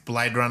had with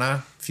Blade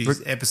Runner a few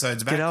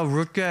episodes back. G'day,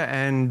 Rutger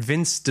and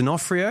Vince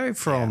D'Onofrio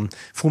from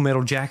Full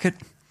Metal Jacket.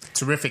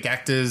 Terrific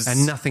actors.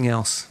 And nothing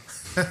else.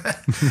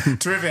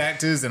 Terrific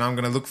actors, and I'm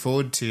going to look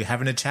forward to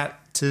having a chat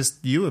to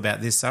you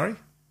about this, Surrey.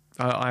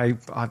 I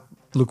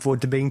look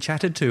forward to being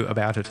chatted to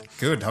about it.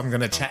 Good. I'm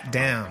going to chat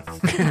down.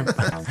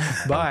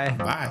 Bye.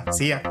 Bye.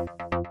 See ya.